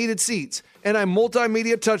features like heated seats and a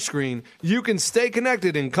multimedia touchscreen, you can stay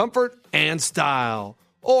connected in comfort and style.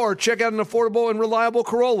 Or check out an affordable and reliable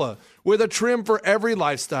Corolla with a trim for every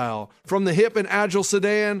lifestyle. From the hip and agile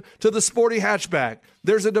sedan to the sporty hatchback,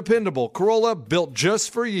 there's a dependable Corolla built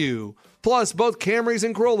just for you. Plus, both Camrys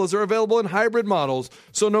and Corollas are available in hybrid models,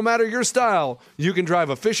 so no matter your style, you can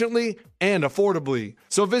drive efficiently and affordably.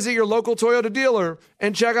 So visit your local Toyota dealer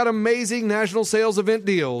and check out amazing national sales event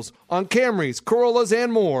deals on Camrys, Corollas,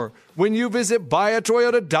 and more when you visit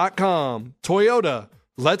buyatoyota.com. Toyota,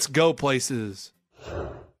 let's go places.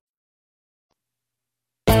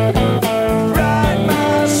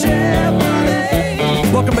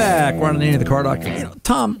 Welcome back. We're on the name of the Car Doctor. You know,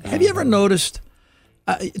 Tom, have you ever noticed?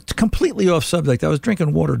 It's completely off subject. I was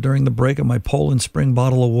drinking water during the break of my Poland Spring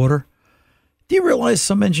bottle of water. Do you realize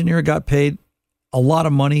some engineer got paid a lot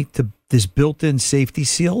of money to this built-in safety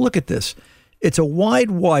seal? Look at this. It's a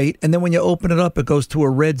wide white, and then when you open it up, it goes to a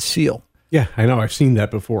red seal. Yeah, I know. I've seen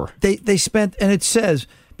that before. They spent, and it says,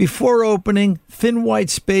 before opening, thin white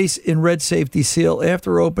space in red safety seal.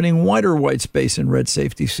 After opening, wider white space in red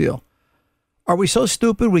safety seal. Are we so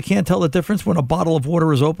stupid we can't tell the difference when a bottle of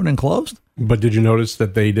water is open and closed? But did you notice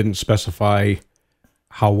that they didn't specify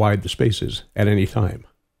how wide the space is at any time?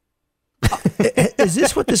 Is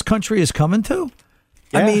this what this country is coming to?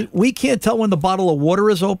 Yeah. I mean, we can't tell when the bottle of water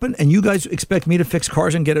is open, and you guys expect me to fix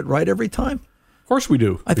cars and get it right every time? Of course we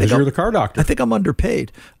do, because you're the car doctor. I think I'm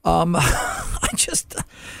underpaid.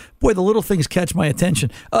 Boy, the little things catch my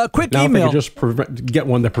attention. Quick now, email. If you could just get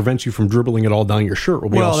one that prevents you from dribbling it all down your shirt,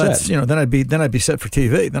 we'll be all set. That's, then I'd be set for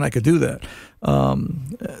TV. Then I could do that.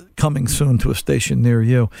 Coming soon to a station near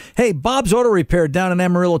you. Hey, Bob's Auto Repair down in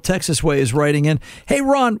Amarillo, Texas way is writing in. Hey,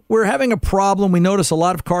 Ron, we're having a problem. We notice a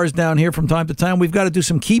lot of cars down here from time to time. We've got to do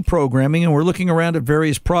some key programming, and we're looking around at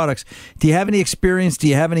various products. Do you have any experience? Do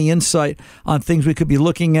you have any insight on things we could be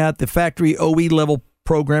looking at? The factory OE level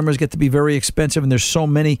programmers get to be very expensive, and there's so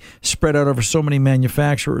many spread out over so many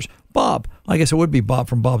manufacturers. Bob, I guess it would be Bob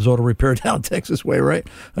from Bob's Auto Repair down Texas way, right?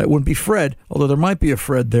 It wouldn't be Fred, although there might be a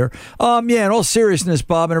Fred there. In all seriousness,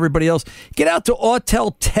 Bob and everybody else, get out to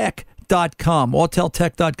AutelTech.com.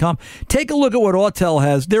 AutelTech.com. Take a look at what Autel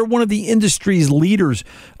has. They're one of the industry's leaders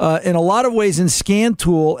in a lot of ways in scan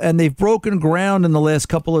tool, and they've broken ground in the last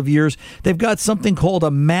couple of years. They've got something called a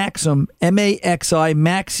Maxim,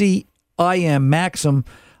 Maxi Maxim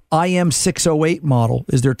IM608 model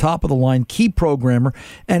is their top of the line key programmer,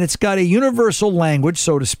 and it's got a universal language,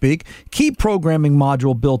 so to speak, key programming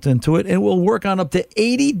module built into it, and it will work on up to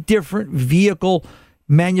 80 different vehicle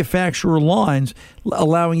manufacturer lines,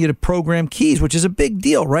 allowing you to program keys, which is a big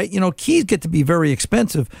deal, right? Keys get to be very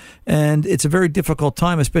expensive, and it's a very difficult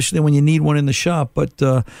time, especially when you need one in the shop. But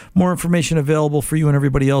more information available for you and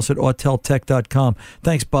everybody else at auteltech.com.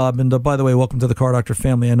 Thanks, Bob. And by the way, welcome to the Car Doctor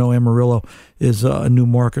family. I know Amarillo is a new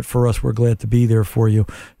market for us. We're glad to be there for you,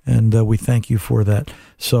 and we thank you for that.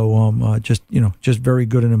 So just very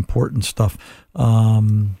good and important stuff.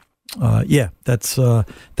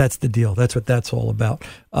 That's the deal. That's what that's all about.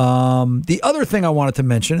 The other thing I wanted to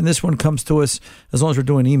mention, and this one comes to us, as long as we're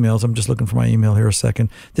doing emails, I'm just looking for my email here a second.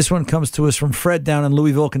 This one comes to us from Fred down in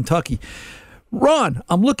Louisville, Kentucky. Ron,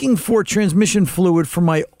 I'm looking for transmission fluid for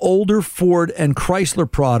my older Ford and Chrysler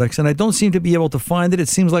products, and I don't seem to be able to find it. It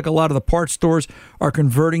seems like a lot of the parts stores are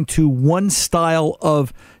converting to one style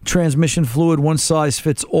of transmission fluid, one size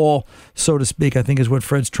fits all, so to speak, I think is what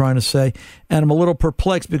Fred's trying to say. And I'm a little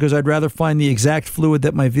perplexed because I'd rather find the exact fluid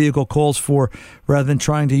that my vehicle calls for rather than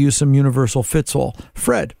trying to use some universal fits all.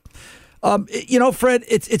 Fred. Fred,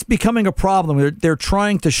 it's becoming a problem. They're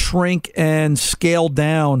trying to shrink and scale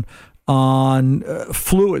down on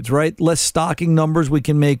fluids, right? Less stocking numbers. We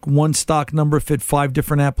can make one stock number fit 5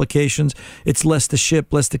 different applications. It's less to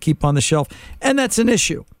ship, less to keep on the shelf. And that's an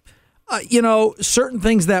issue. Certain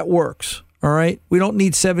things that works. All right, we don't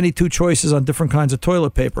need 72 choices on different kinds of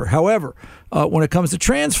toilet paper. However, when it comes to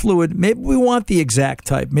trans fluid, maybe we want the exact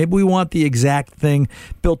type. Maybe we want the exact thing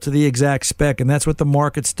built to the exact spec, and that's what the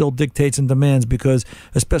market still dictates and demands because,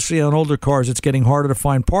 especially on older cars, it's getting harder to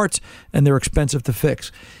find parts and they're expensive to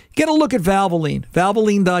fix. Get a look at Valvoline,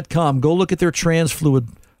 Valvoline.com. Go look at their trans fluid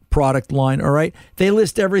product line, all right? They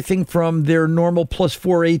list everything from their normal plus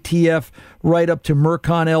 4 ATF right up to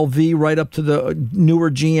Mercon LV, right up to the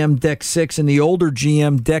newer GM Dex 6 and the older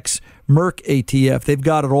GM Dex Merc ATF. They've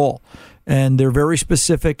got it all. And they're very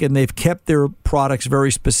specific, and they've kept their products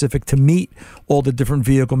very specific to meet all the different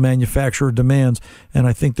vehicle manufacturer demands. And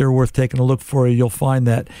I think they're worth taking a look for you. You'll find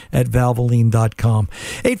that at Valvoline.com.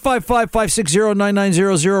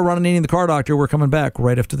 855-560-9900. Ron Ananian, the Car Doctor. We're coming back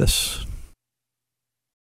right after this.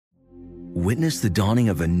 Witness the dawning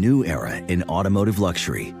of a new era in automotive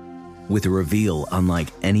luxury with a reveal unlike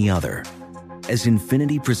any other as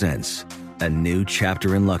Infiniti presents a new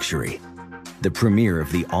chapter in luxury, the premiere of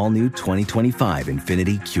the all-new 2025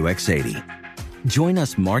 Infiniti QX80. Join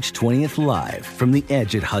us March 20th live from the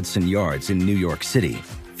Edge at Hudson Yards in New York City,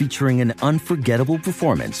 featuring an unforgettable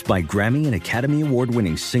performance by Grammy and Academy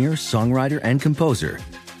Award-winning singer, songwriter, and composer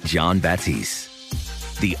Jon Batiste.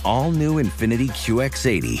 The all-new Infiniti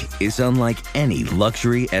QX80 is unlike any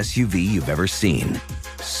luxury SUV you've ever seen.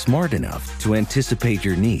 Smart enough to anticipate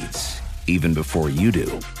your needs, even before you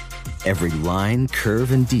do. Every line,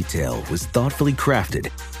 curve, and detail was thoughtfully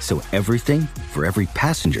crafted, so everything for every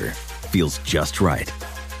passenger feels just right.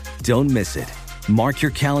 Don't miss it. Mark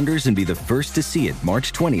your calendars and be the first to see it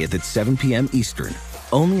March 20th at 7 p.m. Eastern,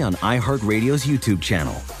 only on iHeartRadio's YouTube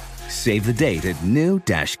channel. Save the date at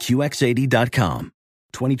new-QX80.com.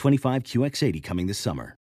 2025 QX80 coming this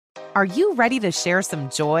summer. Are you ready to share some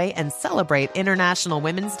joy and celebrate International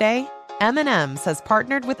Women's Day? M&M's has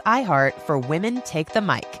partnered with iHeart for Women Take the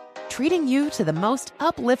Mic, treating you to the most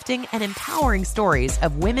uplifting and empowering stories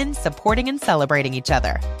of women supporting and celebrating each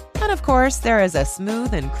other. And of course, there is a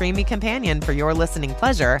smooth and creamy companion for your listening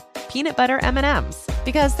pleasure, peanut butter M&M's,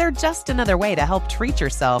 because they're just another way to help treat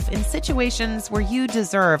yourself in situations where you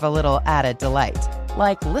deserve a little added delight,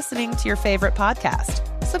 like listening to your favorite podcast.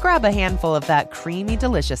 So grab a handful of that creamy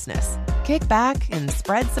deliciousness, kick back, and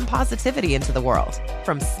spread some positivity into the world.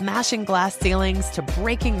 From smashing glass ceilings to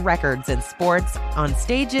breaking records in sports, on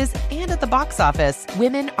stages, and at the box office,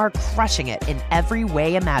 women are crushing it in every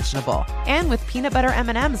way imaginable. And with peanut butter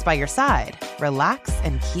M&M's by your side, relax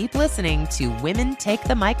and keep listening to Women Take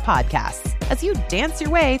the Mic podcasts as you dance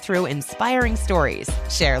your way through inspiring stories,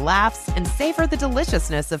 share laughs, and savor the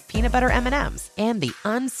deliciousness of peanut butter M&M's and the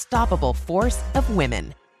unstoppable force of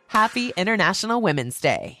women. Happy International Women's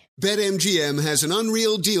Day. BetMGM has an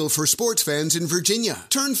unreal deal for sports fans in Virginia.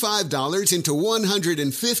 Turn $5 into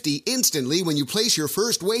 $150 instantly when you place your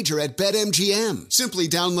first wager at BetMGM. Simply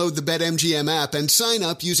download the BetMGM app and sign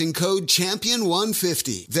up using code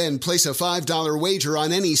CHAMPION150. Then place a $5 wager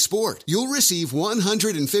on any sport. You'll receive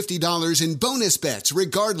 $150 in bonus bets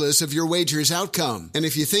regardless of your wager's outcome. And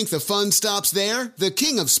if you think the fun stops there, the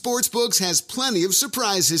King of Sportsbooks has plenty of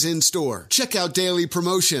surprises in store. Check out daily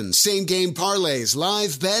promotions, same-game parlays,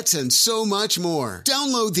 live bets, and so much more.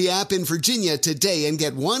 Download the app in Virginia today and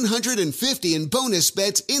get $150 in bonus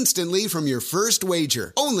bets instantly from your first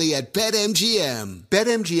wager. Only at BetMGM.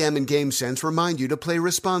 BetMGM and GameSense remind you to play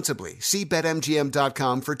responsibly. See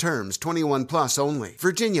BetMGM.com for terms. 21 plus only.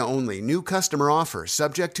 Virginia only. New customer offer.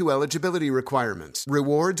 Subject to eligibility requirements.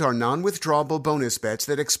 Rewards are non-withdrawable bonus bets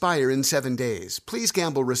that expire in 7 days. Please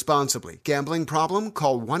gamble responsibly. Gambling problem?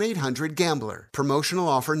 Call 1-800-GAMBLER. Promotional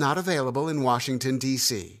offer not available in Washington,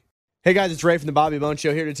 D.C. Hey guys, it's Ray from the Bobby Bone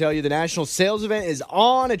Show here to tell you the national sales event is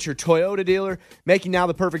on at your Toyota dealer, making now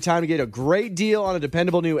the perfect time to get a great deal on a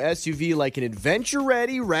dependable new SUV like an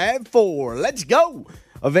adventure-ready RAV4. Let's go!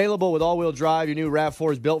 Available with all-wheel drive, your new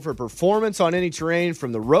RAV4 is built for performance on any terrain,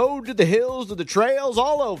 from the road to the hills to the trails,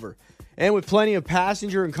 all over. And with plenty of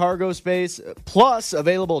passenger and cargo space, plus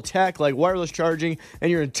available tech like wireless charging, and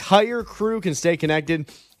your entire crew can stay connected.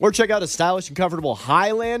 Or check out a stylish and comfortable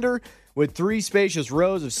Highlander with 3 spacious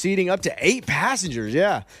rows of seating, up to 8 passengers,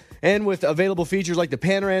 yeah. And with available features like the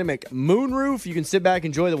panoramic moonroof, you can sit back and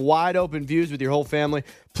enjoy the wide open views with your whole family.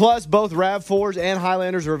 Plus, both RAV4s and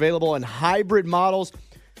Highlanders are available in hybrid models.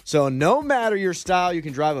 So no matter your style, you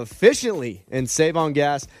can drive efficiently and save on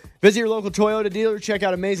gas. Visit your local Toyota dealer. Check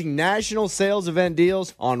out amazing national sales event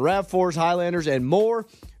deals on RAV4s, Highlanders, and more.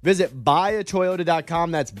 Visit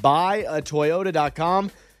buyatoyota.com. That's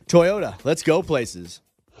buyatoyota.com. Toyota, let's go places.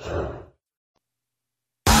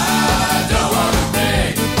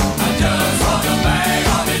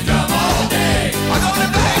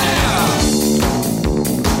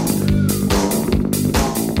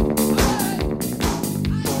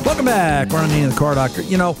 back. We're on the Car Doctor.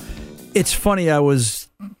 You know, it's funny. I was,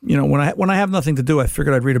 when I have nothing to do, I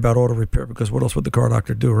figured I'd read about auto repair because what else would the Car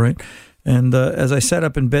Doctor do, right? And as I sat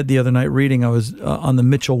up in bed the other night reading, I was on the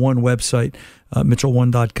Mitchell One website,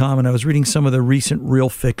 Mitchell1.com, and I was reading some of the recent Real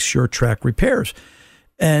Fix Sure Track repairs.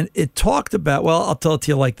 And it talked about, well, I'll tell it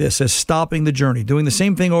to you like this, as stopping the journey. Doing the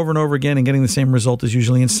same thing over and over again and getting the same result is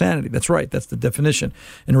usually insanity. That's right. That's the definition.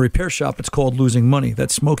 In a repair shop, it's called losing money.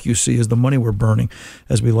 That smoke you see is the money we're burning,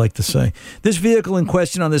 as we like to say. This vehicle in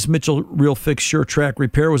question on this Mitchell Real Fix Sure Track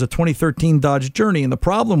repair was a 2013 Dodge Journey. And the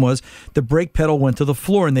problem was the brake pedal went to the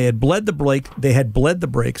floor and they had bled the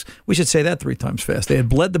brakes. We should say that 3 times fast. They had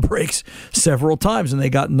bled the brakes several times and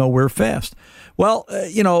they got nowhere fast. Well,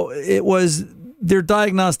 it was... Their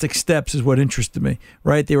diagnostic steps is what interested me,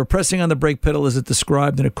 right? They were pressing on the brake pedal as it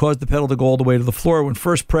described, and it caused the pedal to go all the way to the floor. When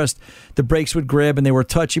first pressed, the brakes would grab and they were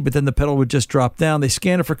touchy, but then the pedal would just drop down. They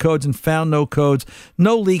scanned it for codes and found no codes,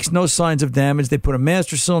 no leaks, no signs of damage. They put a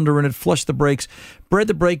master cylinder in it, flushed the brakes, bred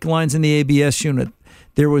the brake lines in the ABS unit.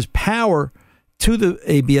 There was power to the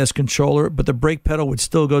ABS controller, but the brake pedal would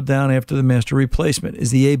still go down after the master replacement. Is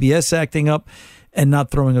the ABS acting up and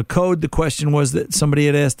not throwing a code? The question was that somebody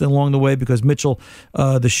had asked along the way because Mitchell,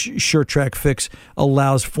 the Sure Track Fix,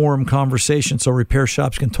 allows forum conversation so repair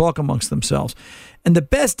shops can talk amongst themselves. And the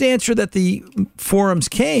best answer that the forums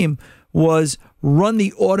came was run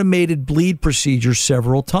the automated bleed procedure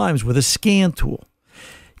several times with a scan tool.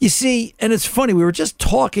 You see, and it's funny, we were just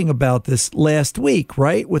talking about this last week,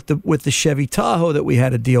 right, with the Chevy Tahoe that we had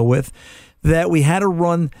to deal with, that we had to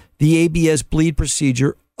run the ABS bleed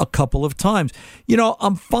procedure a couple of times.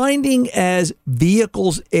 I'm finding as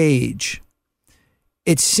vehicles age,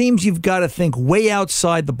 it seems you've got to think way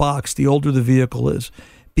outside the box the older the vehicle is,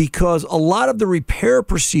 because a lot of the repair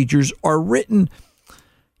procedures are written,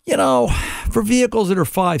 for vehicles that are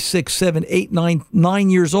 5, 6, 7, 8, 9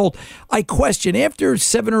 years old. I question, after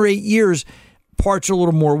 7 or 8 years, parts are a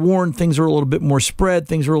little more worn, things are a little bit more spread,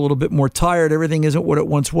 things are a little bit more tired, everything isn't what it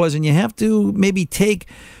once was, and you have to maybe take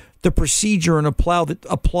the procedure and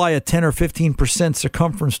apply a 10 or 15%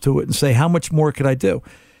 circumference to it and say, how much more could I do?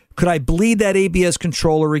 Could I bleed that ABS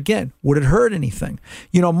controller again? Would it hurt anything?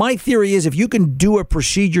 My theory is if you can do a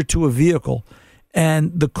procedure to a vehicle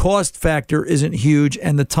and the cost factor isn't huge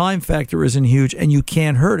and the time factor isn't huge and you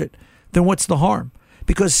can't hurt it, then what's the harm?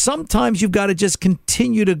 Because sometimes you've got to just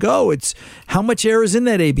continue to go. It's how much air is in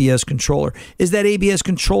that ABS controller. Is that ABS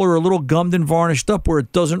controller a little gummed and varnished up where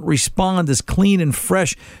it doesn't respond as clean and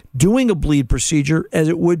fresh doing a bleed procedure as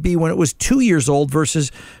it would be when it was 2 years old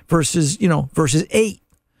versus 8?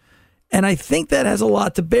 And I think that has a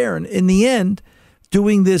lot to bear. And in the end,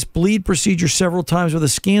 doing this bleed procedure several times with a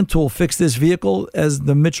scan tool fixed this vehicle, as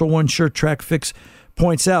the Mitchell One Sure Track Fix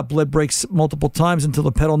points out, bled brakes multiple times until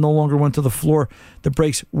the pedal no longer went to the floor. The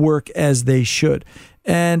brakes work as they should.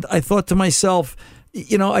 And I thought to myself,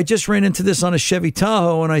 I just ran into this on a Chevy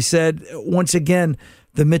Tahoe, and I said, once again,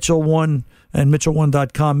 the Mitchell One and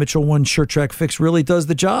Mitchell1.com, Mitchell One Sure Track Fix really does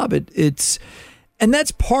the job. And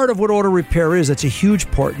that's part of what auto repair is. That's a huge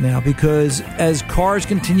part now, because as cars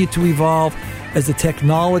continue to evolve, as the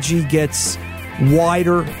technology gets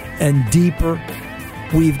wider and deeper,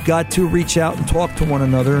 we've got to reach out and talk to one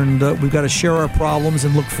another, and we've got to share our problems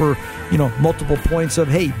and look for, multiple points of,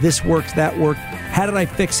 hey, this works, that worked. How did I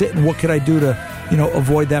fix it, and what could I do to,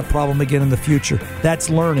 avoid that problem again in the future? That's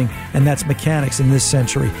learning, and that's mechanics in this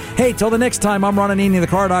century. Hey, till the next time, I'm Ron Anini, the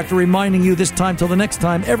Car Doctor, reminding you this time till the next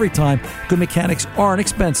time, every time, good mechanics aren't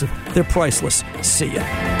expensive. They're priceless. See ya.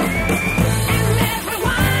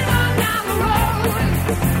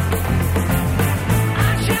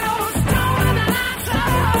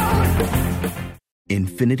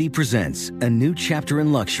 Infiniti presents a new chapter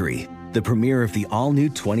in luxury, the premiere of the all-new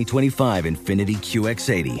 2025 Infiniti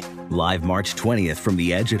QX80, live March 20th from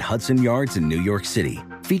the Edge at Hudson Yards in New York City,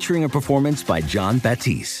 featuring a performance by John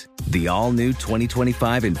Batiste. The all-new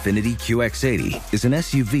 2025 Infiniti QX80 is an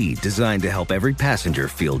SUV designed to help every passenger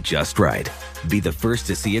feel just right. Be the first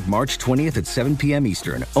to see it March 20th at 7 p.m.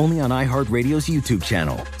 Eastern, only on iHeartRadio's YouTube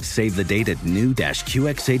channel. Save the date at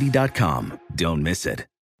new-QX80.com. Don't miss it.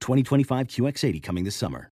 2025 QX80 coming this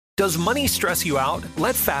summer. Does money stress you out?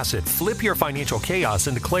 Let Facet flip your financial chaos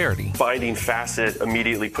into clarity. Finding Facet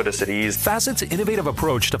immediately put us at ease. Facet's innovative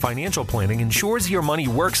approach to financial planning ensures your money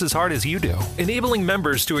works as hard as you do, enabling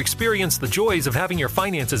members to experience the joys of having your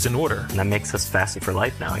finances in order. And that makes us Facet for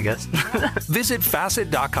life now, I guess. Visit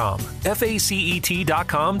Facet.com,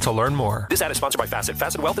 FACET.com to learn more. This ad is sponsored by Facet.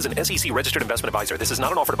 Facet Wealth is an SEC registered investment advisor. This is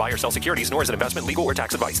not an offer to buy or sell securities, nor is it investment, legal, or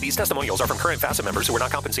tax advice. These testimonials are from current Facet members who are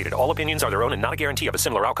not compensated. All opinions are their own and not a guarantee of a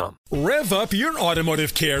similar outcome. Rev up your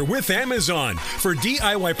automotive care with Amazon. For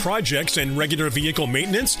DIY projects and regular vehicle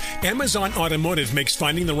maintenance, Amazon Automotive makes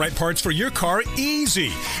finding the right parts for your car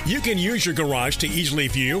easy. You can use your garage to easily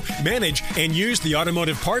view, manage, and use the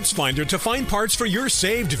automotive parts finder to find parts for your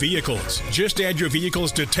saved vehicles. Just add your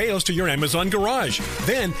vehicle's details to your Amazon garage.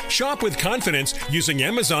 Then shop with confidence using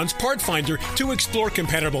Amazon's part finder to explore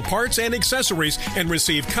compatible parts and accessories and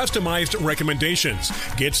receive customized recommendations.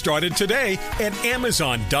 Get started today at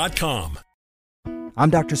Amazon.com. I'm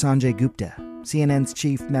Dr. Sanjay Gupta, CNN's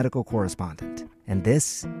chief medical correspondent, and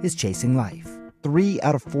this is Chasing Life. 3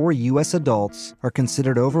 out of 4 U.S. adults are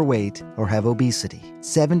considered overweight or have obesity.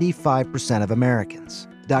 75% of Americans.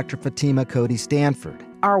 Dr. Fatima Cody Stanford.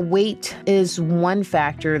 Our weight is one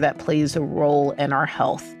factor that plays a role in our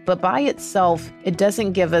health, but by itself, it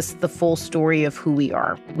doesn't give us the full story of who we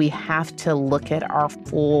are. We have to look at our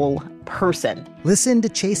full person. Listen to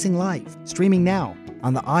Chasing Life, streaming now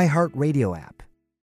on the iHeartRadio app,